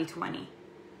in 2020.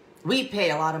 We pay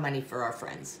a lot of money for our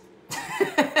friends.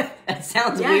 That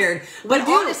sounds weird, but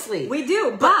honestly, we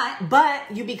do.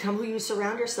 But you become who you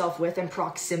surround yourself with, and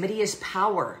proximity is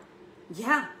power.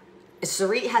 Yeah.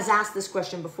 Sarit has asked this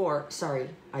question before. Sorry,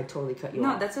 I totally cut you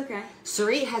off. No, that's okay.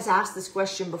 Sarit has asked this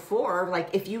question before. Like,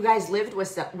 if you guys lived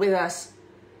with us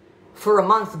for a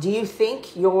month, do you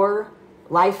think your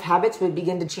life habits would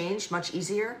begin to change much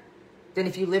easier than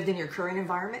if you lived in your current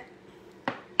environment?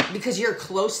 Because your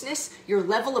closeness, your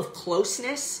level of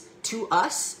closeness to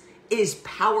us is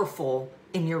powerful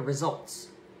in your results.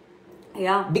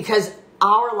 Yeah. Because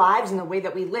our lives and the way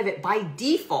that we live it, by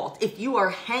default, if you are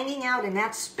hanging out in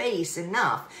that space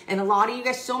enough, and a lot of you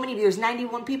guys, so many of you, there's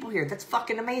 91 people here. That's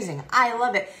fucking amazing. I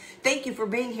love it. Thank you for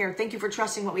being here. Thank you for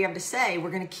trusting what we have to say. We're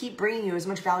going to keep bringing you as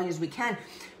much value as we can.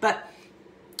 But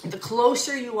the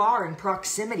closer you are in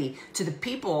proximity to the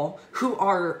people who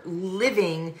are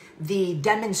living the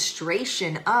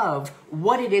demonstration of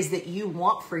what it is that you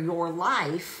want for your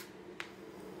life,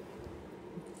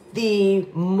 the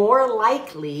more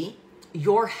likely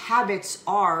your habits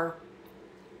are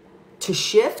to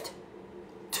shift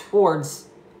towards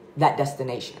that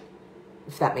destination,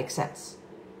 if that makes sense.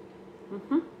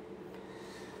 Mm-hmm.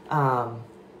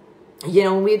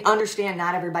 We understand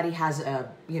not everybody has a,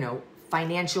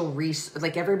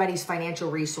 everybody's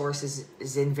financial resources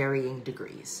is in varying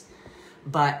degrees.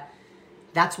 But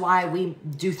that's why we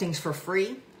do things for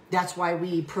free. That's why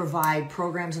we provide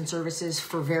programs and services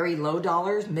for very low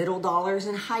dollars, middle dollars,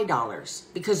 and high dollars.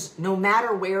 Because no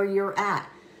matter where you're at,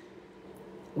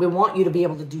 we want you to be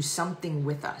able to do something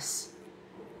with us.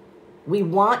 We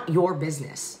want your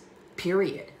business,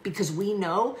 period. Because we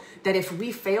know that if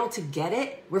we fail to get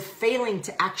it, we're failing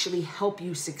to actually help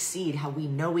you succeed how we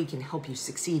know we can help you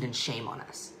succeed, and shame on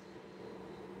us.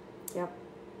 Yep.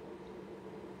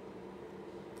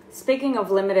 Speaking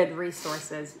of limited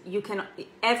resources,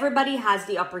 everybody has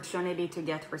the opportunity to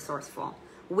get resourceful.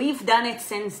 We've done it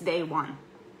since day one.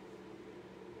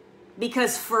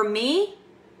 Because for me,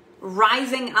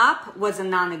 rising up was a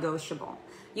non-negotiable.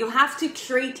 You have to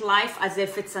treat life as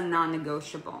if it's a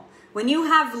non-negotiable. When you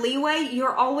have leeway,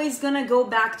 you're always going to go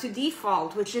back to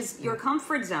default, which is your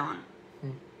comfort zone.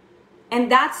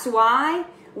 And that's why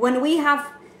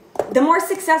the more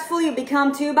successful you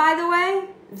become too, by the way,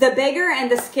 the bigger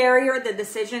and the scarier the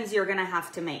decisions you're going to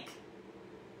have to make.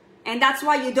 And that's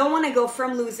why you don't want to go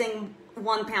from losing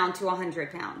 1 pound to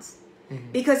 100 pounds.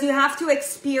 Because you have to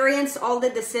experience all the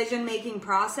decision-making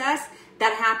process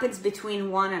that happens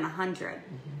between 1 and 100.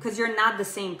 Because you're not the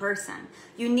same person.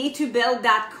 You need to build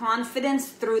that confidence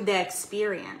through the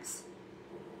experience.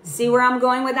 See where I'm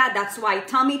going with that? That's why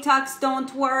tummy tucks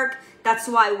don't work. That's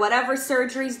why whatever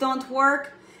surgeries don't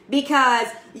work. Because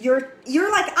you're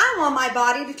like, I want my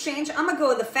body to change. I'm going to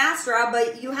go the fast route.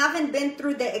 But you haven't been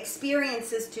through the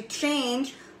experiences to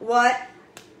change what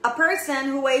a person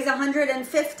who weighs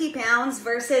 150 pounds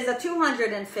versus a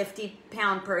 250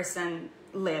 pound person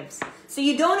lives. So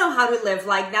you don't know how to live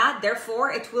like that.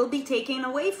 Therefore, it will be taken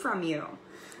away from you.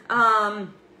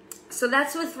 So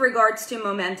that's with regards to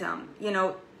momentum.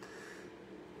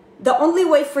 The only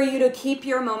way for you to keep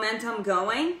your momentum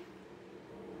going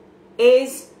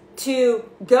is to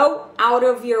go out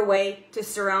of your way to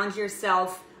surround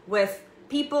yourself with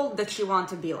people that you want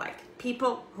to be like.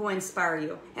 People who inspire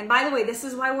you. And by the way, this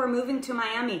is why we're moving to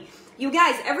Miami. You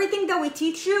guys, everything that we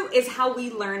teach you is how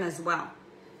we learn as well.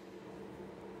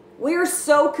 We're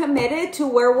so committed to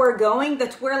where we're going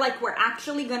that we're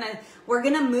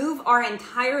gonna move our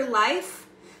entire life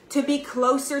to be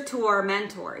closer to our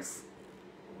mentors.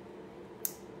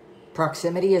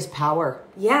 Proximity is power.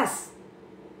 Yes.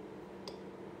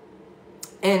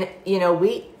 And,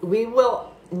 we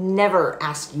will never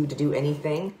ask you to do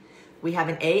anything we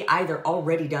haven't either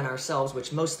already done ourselves,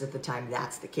 which most of the time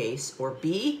that's the case, or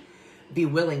B, be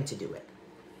willing to do it.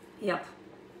 Yep.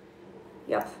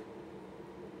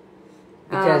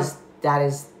 Because that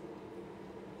is...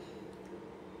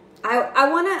 I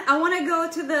wanna go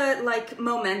to the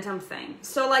momentum thing.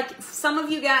 So some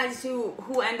of you guys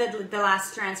who ended the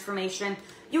last transformation,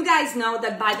 you guys know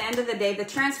that by the end of the day, the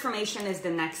transformation is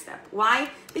the next step. Why?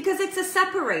 Because it's a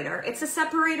separator. It's a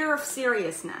separator of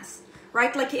seriousness,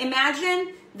 right?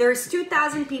 Imagine there's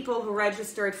 2,000 people who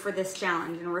registered for this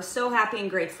challenge, and we're so happy and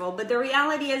grateful. But the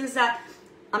reality is that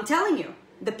I'm telling you,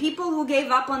 the people who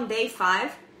gave up on day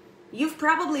 5, you've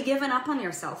probably given up on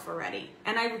yourself already.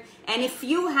 And if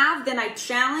you have, then I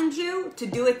challenge you to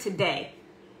do it today.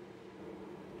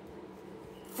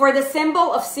 For the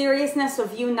symbol of seriousness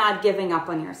of you not giving up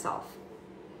on yourself.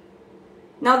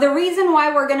 Now, the reason why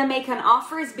we're going to make an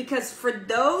offer is because for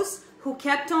those who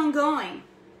kept on going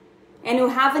and who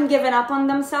haven't given up on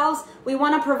themselves, we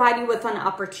want to provide you with an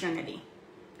opportunity.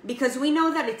 Because we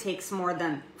know that it takes more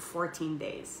than 14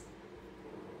 days.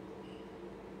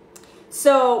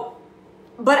 So,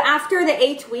 but after the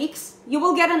 8 weeks, you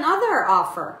will get another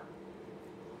offer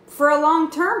for a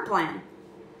long-term plan.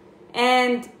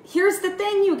 And here's the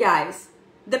thing, you guys.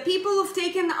 The people who've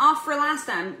taken the offer last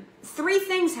time, three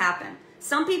things happen.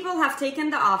 Some people have taken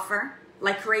the offer,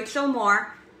 like Rachel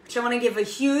Moore, which I want to give a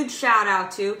huge shout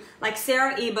out to, like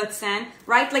Sarah Ibbotson,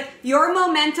 right? Like your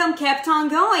momentum kept on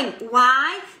going.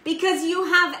 Why? Because you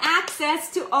have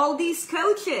access to all these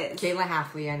coaches. Kayla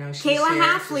Halfley, I know she's Kayla here.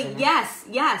 Halfley,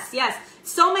 yes.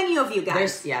 So many of you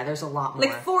guys. There's a lot more.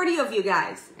 Like 40 of you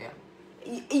guys. Yeah.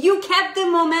 You kept the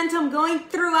momentum going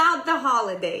throughout the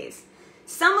holidays.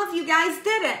 Some of you guys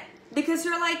didn't because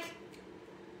you're like,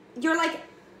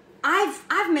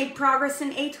 I've made progress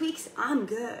in 8 weeks. I'm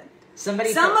good. Some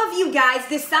of you guys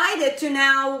decided to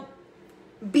now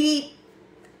be,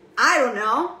 I don't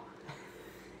know.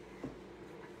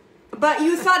 But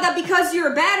you thought that because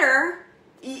you're better,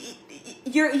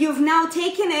 you've now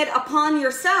taken it upon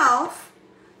yourself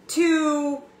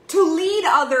to lead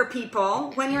other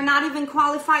people when you're not even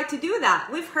qualified to do that.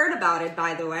 We've heard about it,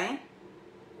 by the way.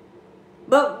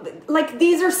 But like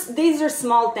these are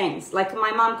small things. Like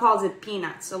my mom calls it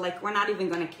peanuts. So like we're not even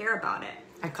going to care about it.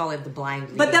 I call it the blind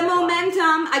leading. But the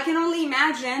momentum, I can only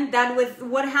imagine that with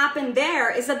what happened there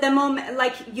is that the moment,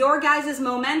 like your guys'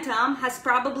 momentum has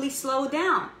probably slowed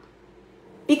down.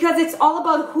 Because it's all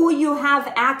about who you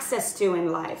have access to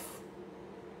in life.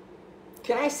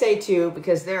 Can I say too,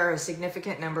 because there are a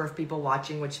significant number of people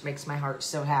watching, which makes my heart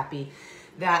so happy,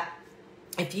 that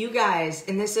if you guys,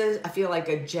 and this is, I feel like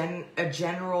a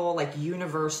general, like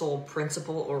universal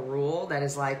principle or rule that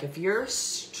is like, if you're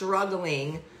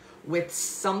struggling with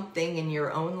something in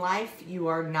your own life, you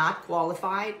are not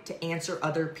qualified to answer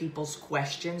other people's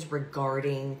questions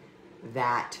regarding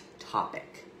that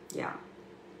topic. Yeah.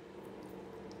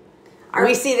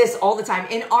 We see this all the time.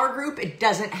 In our group, it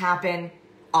doesn't happen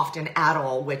often at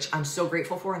all, which I'm so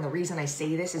grateful for. And the reason I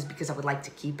say this is because I would like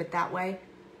to keep it that way.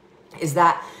 Is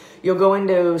that you'll go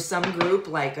into some group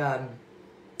like,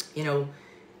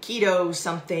 keto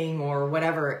something or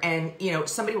whatever. And,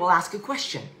 somebody will ask a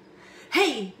question.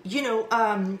 Hey,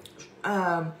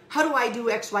 how do I do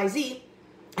X, Y, Z?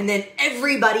 And then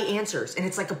everybody answers. And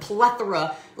it's like a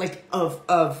plethora like of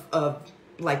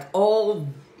like all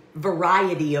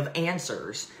variety of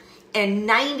answers. And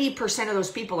 90% of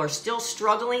those people are still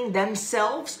struggling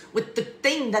themselves with the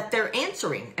thing that they're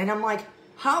answering. And I'm like,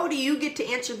 how do you get to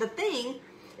answer the thing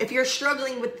if you're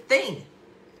struggling with the thing?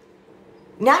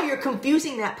 Now you're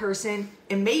confusing that person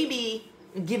and maybe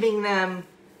giving them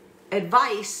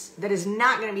advice that is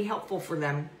not going to be helpful for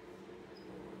them.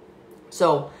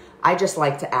 So I just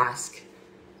like to ask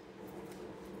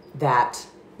that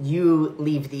you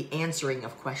leave the answering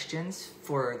of questions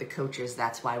for the coaches.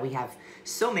 That's why we have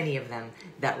so many of them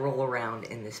that roll around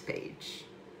in this page.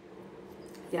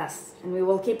 Yes, and we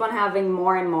will keep on having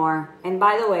more and more. And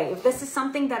by the way, if this is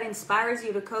something that inspires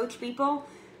you to coach people,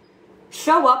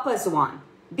 show up as one.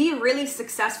 Be really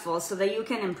successful so that you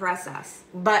can impress us.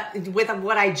 But with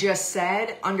what I just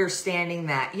said, understanding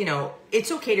that,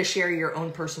 it's okay to share your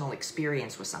own personal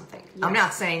experience with something. Yes. I'm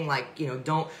not saying like,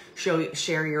 don't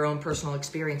share your own personal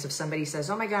experience. If somebody says,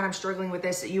 oh my God, I'm struggling with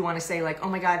this, you want to say like, oh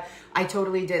my God, I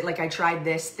totally did. Like I tried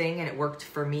this thing and it worked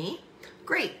for me.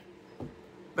 Great.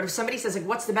 But if somebody says like,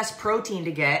 what's the best protein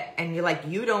to get? And you're like,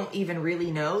 you don't even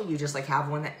really know. You just like have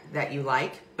one that you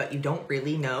like, but you don't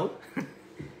really know.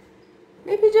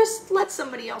 Maybe just let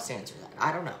somebody else answer that.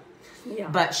 I don't know. Yeah.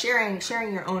 But sharing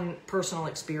your own personal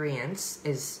experience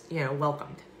is,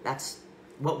 welcomed. That's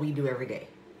what we do every day.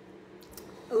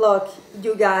 Look,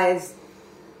 you guys,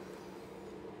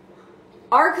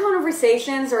 our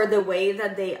conversations are the way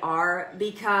that they are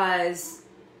because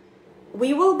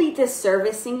we will be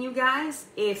disservicing you guys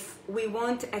if we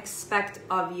won't expect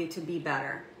of you to be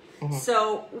better. Mm-hmm.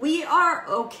 So we are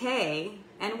okay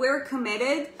and we're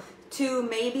committed to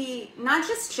maybe not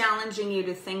just challenging you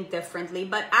to think differently,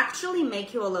 but actually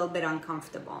make you a little bit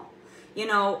uncomfortable.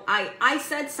 I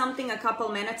said something a couple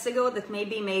minutes ago that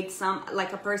maybe made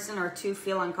a person or two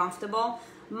feel uncomfortable.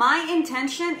 My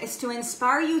intention is to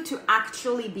inspire you to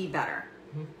actually be better,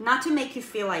 not to make you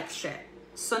feel like shit.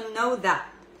 So know that.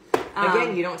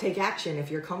 Again, you don't take action if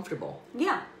you're comfortable.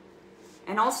 Yeah.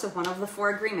 And also one of the 4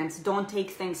 agreements, don't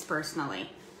take things personally.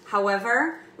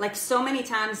 However, like so many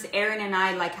times, Erin and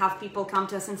I have people come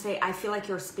to us and say, I feel like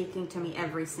you're speaking to me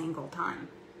every single time.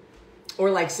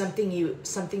 Or like something you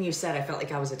said, I felt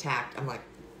like I was attacked. I'm like,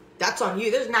 that's on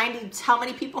you. There's 90, how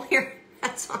many people here?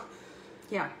 That's on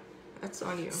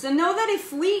you. So know that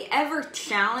if we ever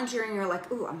challenge you and you're like,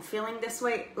 ooh, I'm feeling this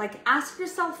way, like ask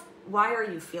yourself, why are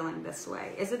you feeling this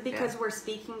way? Is it because we're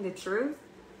speaking the truth?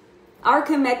 Our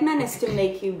commitment is to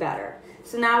make you better.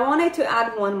 So now I wanted to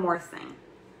add one more thing.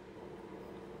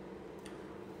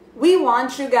 We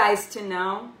want you guys to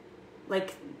know,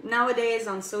 like nowadays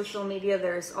on social media,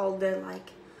 there's all the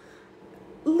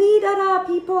lead it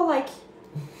people, like,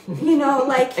 you know,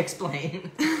 like,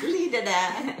 Explain. Lead it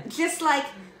up. just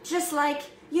like,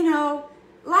 you know,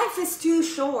 life is too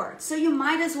short, so you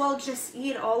might as well just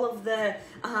eat all of the,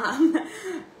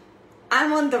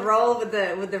 I'm on the roll with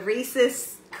the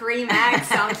Reese's cream eggs,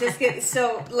 so I'm just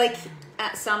so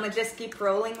I'm gonna just keep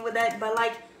rolling with it, but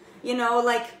like, you know,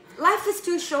 like, life is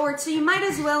too short, so you might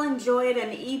as well enjoy it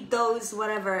and eat those,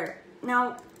 whatever.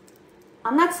 Now,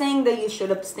 I'm not saying that you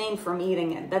should abstain from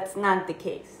eating it. That's not the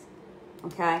case,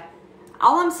 okay?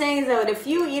 All I'm saying is that if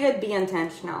you eat it, be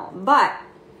intentional. But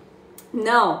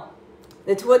know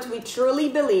that what we truly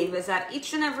believe is that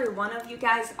each and every one of you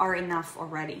guys are enough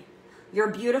already.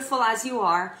 You're beautiful as you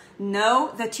are.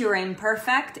 Know that you're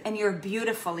imperfect and you're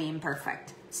beautifully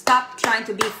imperfect. Stop trying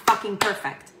to be fucking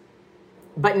perfect.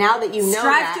 But now that you know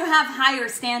Strive to have higher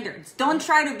standards. Don't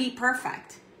try to be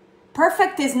perfect.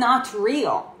 Perfect is not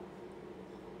real.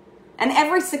 And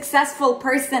every successful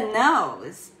person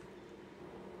knows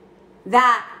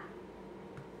that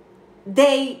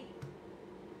they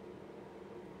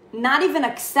not even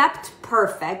accept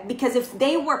perfect, because if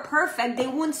they were perfect, they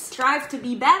wouldn't strive to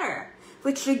be better.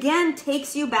 Which again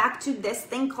takes you back to this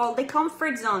thing called the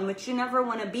comfort zone, which you never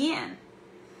want to be in.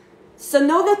 So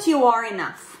know that you are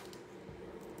enough.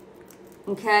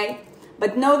 Okay?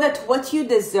 But know that what you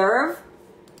deserve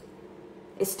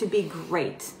is to be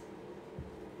great.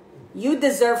 You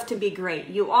deserve to be great.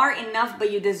 You are enough,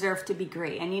 but you deserve to be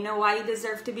great. And you know why you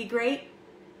deserve to be great?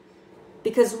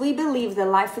 Because we believe that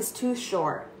life is too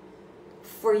short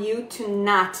for you to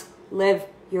not live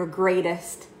your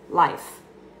greatest life.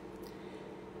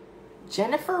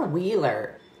 Jennifer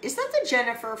Wheeler. Is that the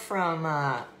Jennifer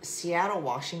from Seattle,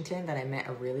 Washington that I met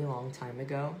a really long time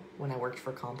ago when I worked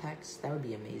for Compex? That would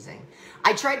be amazing.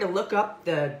 I tried to look up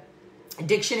the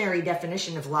dictionary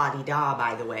definition of la-di-da,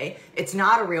 by the way. It's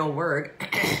not a real word.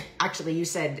 Actually, you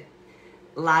said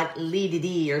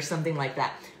la-li-di-di or something like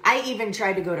that. I even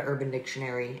tried to go to Urban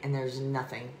Dictionary and there's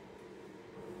nothing.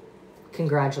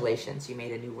 Congratulations, you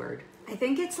made a new word. I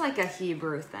think it's like a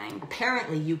Hebrew thing.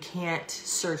 Apparently, you can't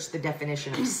search the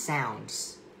definition of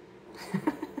sounds.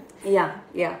 Yeah.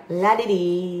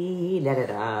 La-di-di,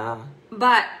 la-da-da.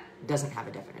 But Doesn't have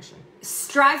a definition.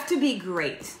 strive to be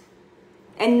great.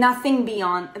 And nothing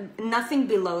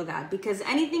below that. Because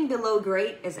anything below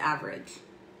great is average.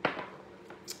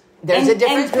 There's a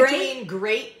difference great, between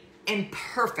great and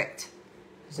perfect.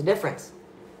 There's a difference.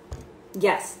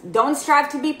 Yes. Don't strive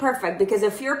to be perfect. Because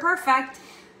if you're perfect,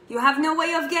 you have no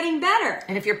way of getting better.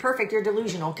 And if you're perfect, you're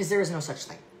delusional because there is no such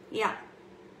thing. Yeah.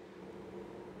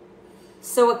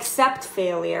 So accept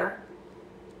failure.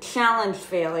 Challenge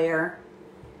failure.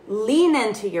 Lean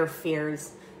into your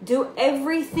fears. Do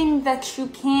everything that you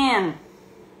can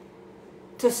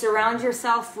to surround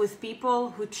yourself with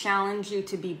people who challenge you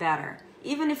to be better.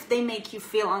 Even if they make you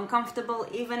feel uncomfortable,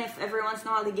 even if every once in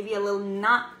a while they give you a little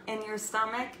knot in your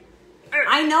stomach.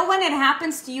 I know when it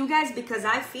happens to you guys because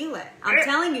I feel it. I'm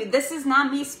telling you, this is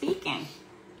not me speaking.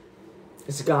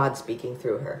 It's God speaking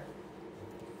through her.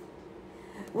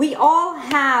 We all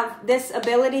have this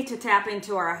ability to tap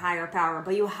into our higher power,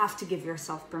 but you have to give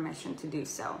yourself permission to do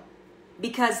so.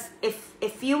 Because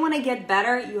if you want to get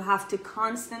better, you have to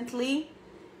constantly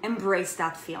embrace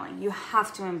that feeling. You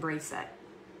have to embrace it.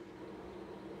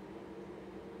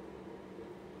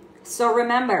 So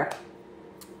remember,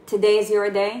 today is your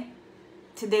day.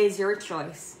 Today is your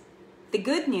choice. The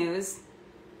good news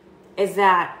is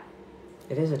that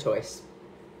It is a choice.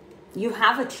 you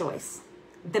have a choice.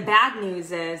 The bad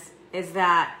news is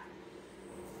that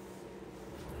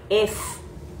if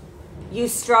you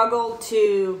struggle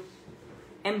to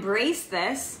embrace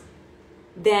this,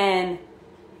 then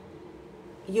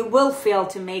you will fail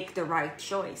to make the right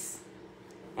choice.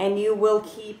 And you will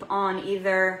keep on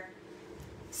either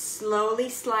slowly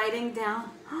sliding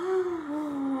down.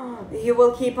 You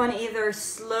will keep on either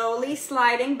slowly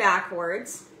sliding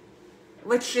backwards,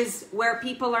 which is where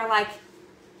people are like,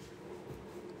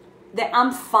 the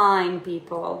I'm fine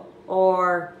people,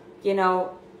 or, you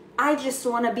know, I just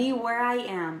want to be where I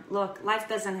am. Look, life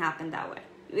doesn't happen that way.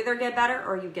 You either get better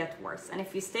or you get worse. And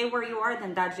if you stay where you are,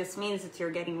 then that just means that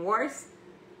you're getting worse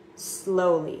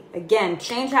slowly. Again,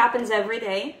 change happens every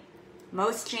day.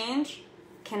 Most change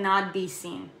cannot be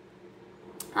seen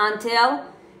until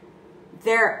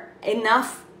there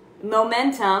enough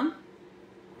momentum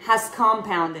has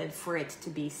compounded for it to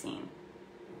be seen.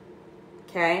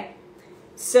 Okay?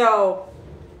 So,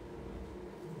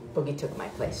 Boogie took my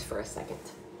place for a second.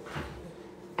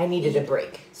 I needed a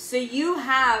break. So you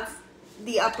have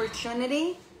the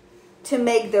opportunity to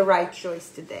make the right choice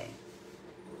today.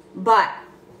 But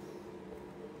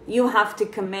you have to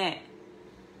commit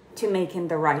to making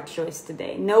the right choice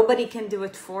today. Nobody can do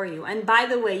it for you. And by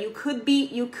the way, you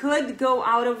could go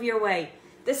out of your way.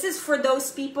 This is for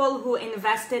those people who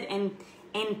invested in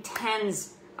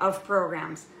tens of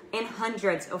programs, in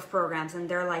hundreds of programs, and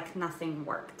they're like, nothing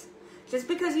worked. Just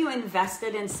because you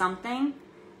invested in something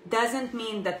doesn't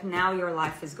mean that now your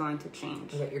life is going to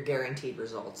change. And that you're guaranteed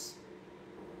results.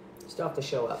 Still have to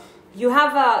show up. You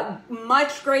have a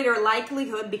much greater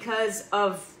likelihood because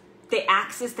of the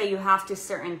access that you have to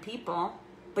certain people,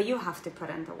 but you have to put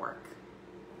in the work.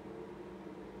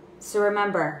 So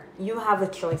remember, you have a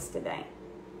choice today.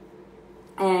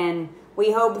 And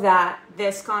we hope that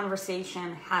this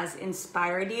conversation has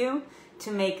inspired you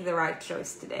to make the right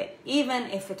choice today, even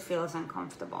if it feels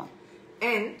uncomfortable.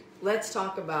 And let's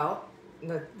talk about,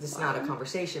 this is not a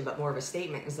conversation, but more of a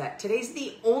statement, is that today's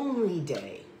the only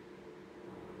day.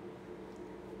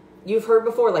 You've heard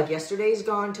before, like yesterday's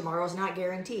gone, tomorrow's not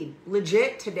guaranteed.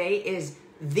 Legit, today is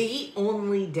the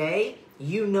only day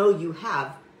you know you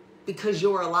have because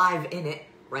you're alive in it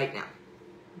right now.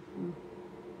 Mm-hmm.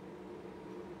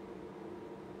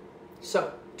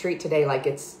 So treat today like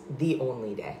it's the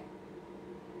only day.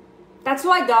 That's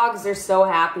why dogs are so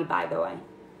happy, by the way.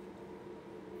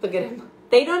 Look at him.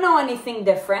 They don't know anything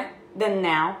different than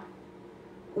now.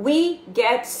 We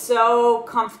get so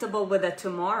comfortable with it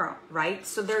tomorrow, right?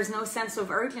 So there's no sense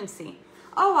of urgency.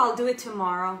 Oh, I'll do it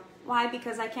tomorrow. Why?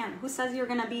 Because I can. Who says you're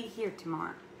going to be here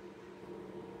tomorrow?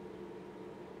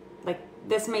 Like,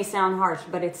 this may sound harsh,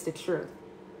 but it's the truth.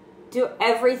 Do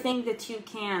everything that you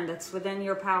can that's within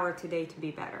your power today to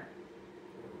be better.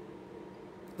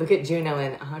 Look at Juno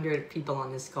and 100 people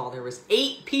on this call. There was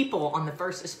 8 people on the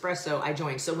first espresso I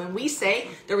joined. So when we say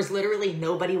there was literally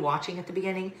nobody watching at the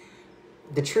beginning,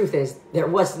 the truth is there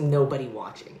was nobody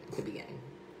watching at the beginning.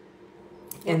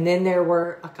 And then there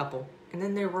were a couple. And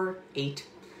then there were 8.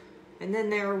 And then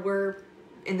there were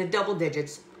in the double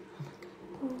digits.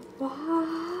 Oh my God.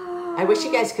 Wow. I wish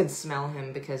you guys could smell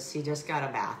him because he just got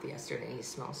a bath yesterday. He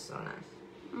smells so nice.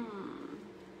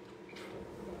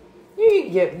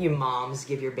 You moms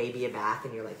give your baby a bath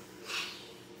and you're like...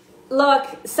 Look,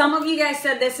 some of you guys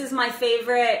said this is my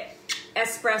favorite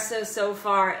espresso so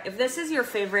far. If this is your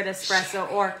favorite espresso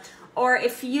or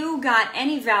if you got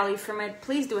any value from it,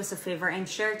 please do us a favor and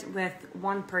share it with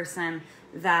one person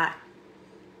that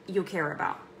you care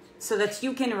about so that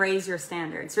you can raise your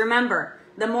standards. Remember,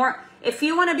 if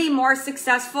you want to be more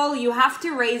successful, you have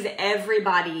to raise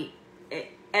everybody's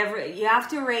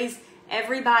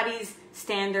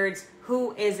standards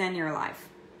who is in your life.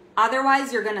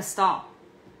 Otherwise, you're going to stall.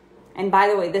 And by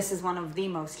the way, this is one of the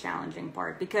most challenging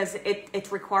part because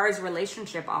it requires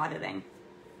relationship auditing.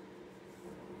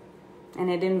 And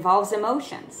it involves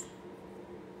emotions.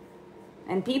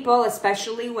 And people,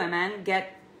 especially women,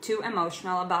 get too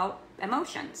emotional about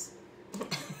emotions.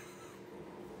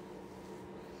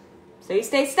 So you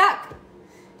stay stuck.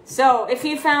 So if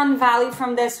you found value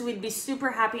from this, we'd be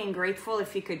super happy and grateful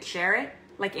if you could share it.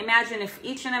 Like imagine if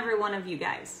each and every one of you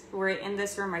guys who are in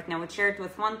this room right now would share it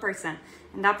with one person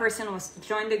and that person was to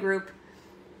join the group.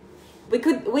 We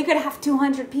could have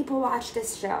 200 people watch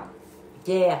this show.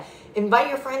 Yeah. Invite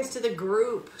your friends to the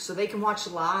group so they can watch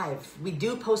live. We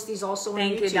do post these also on YouTube.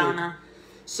 Thank you, Donna.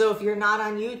 So if you're not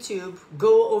on YouTube,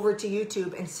 go over to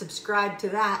YouTube and subscribe to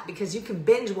that because you can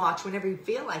binge watch whenever you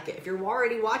feel like it. If you're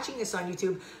already watching this on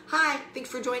YouTube, hi, thanks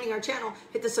for joining our channel.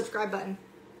 Hit the subscribe button.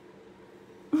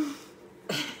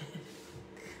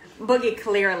 Boogie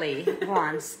clearly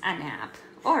wants a nap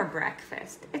or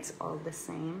breakfast. It's all the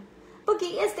same.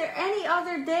 Boogie, is there any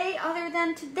other day other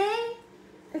than today?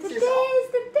 Today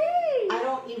is the day. I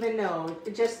don't even know.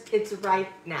 It's right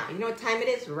now. You know what time it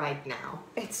is? Right now.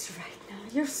 It's right now.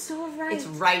 You're so right. It's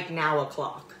right now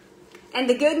o'clock. And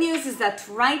the good news is that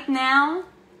right now,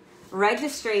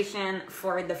 registration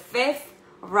for the 5th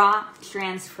Raw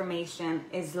Transformation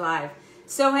is live.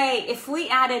 So hey, if we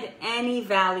added any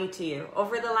value to you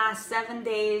over the last 7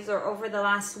 days or over the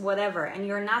last whatever, and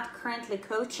you're not currently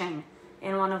coaching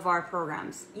in one of our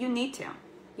programs, you need to.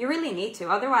 You really need to.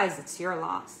 Otherwise, it's your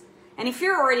loss. And if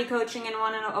you're already coaching in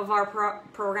one of our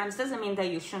programs, doesn't mean that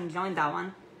you shouldn't join that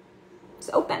one. It's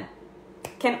open.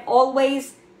 Can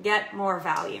always get more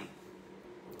value.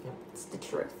 Yep. It's the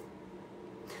truth.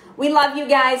 We love you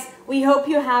guys. We hope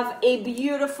you have a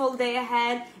beautiful day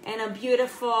ahead and a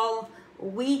beautiful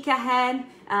week ahead.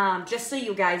 Just so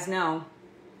you guys know,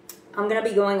 I'm going to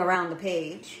be going around the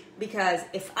page because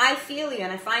if I feel you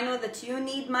and if I know that you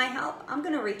need my help, I'm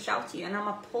going to reach out to you and I'm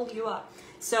going to pull you up.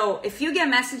 So if you get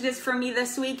messages from me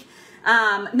this week,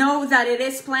 know that it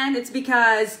is planned. It's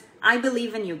because I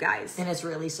believe in you guys. And it's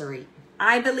really Sarit.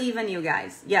 I believe in you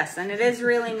guys. Yes, and it is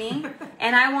really me.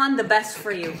 And I want the best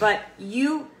for you. But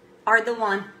you are the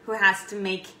one who has to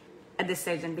make a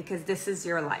decision because this is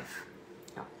your life.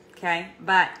 Okay?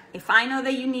 But if I know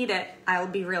that you need it, I'll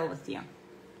be real with you.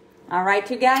 All right,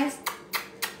 you guys?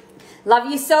 Love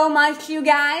you so much, you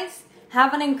guys.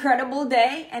 Have an incredible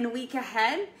day and week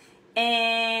ahead.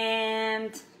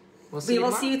 And we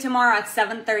will see you tomorrow at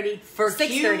 7:30 for 6:30.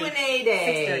 Q&A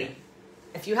day. 6:30.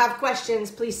 If you have questions,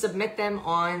 please submit them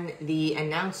on the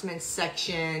announcements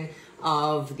section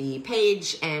of the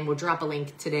page, and we'll drop a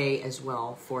link today as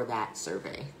well for that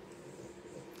survey.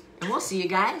 And we'll see you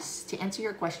guys to answer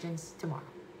your questions tomorrow.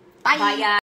 Bye. Bye, guys.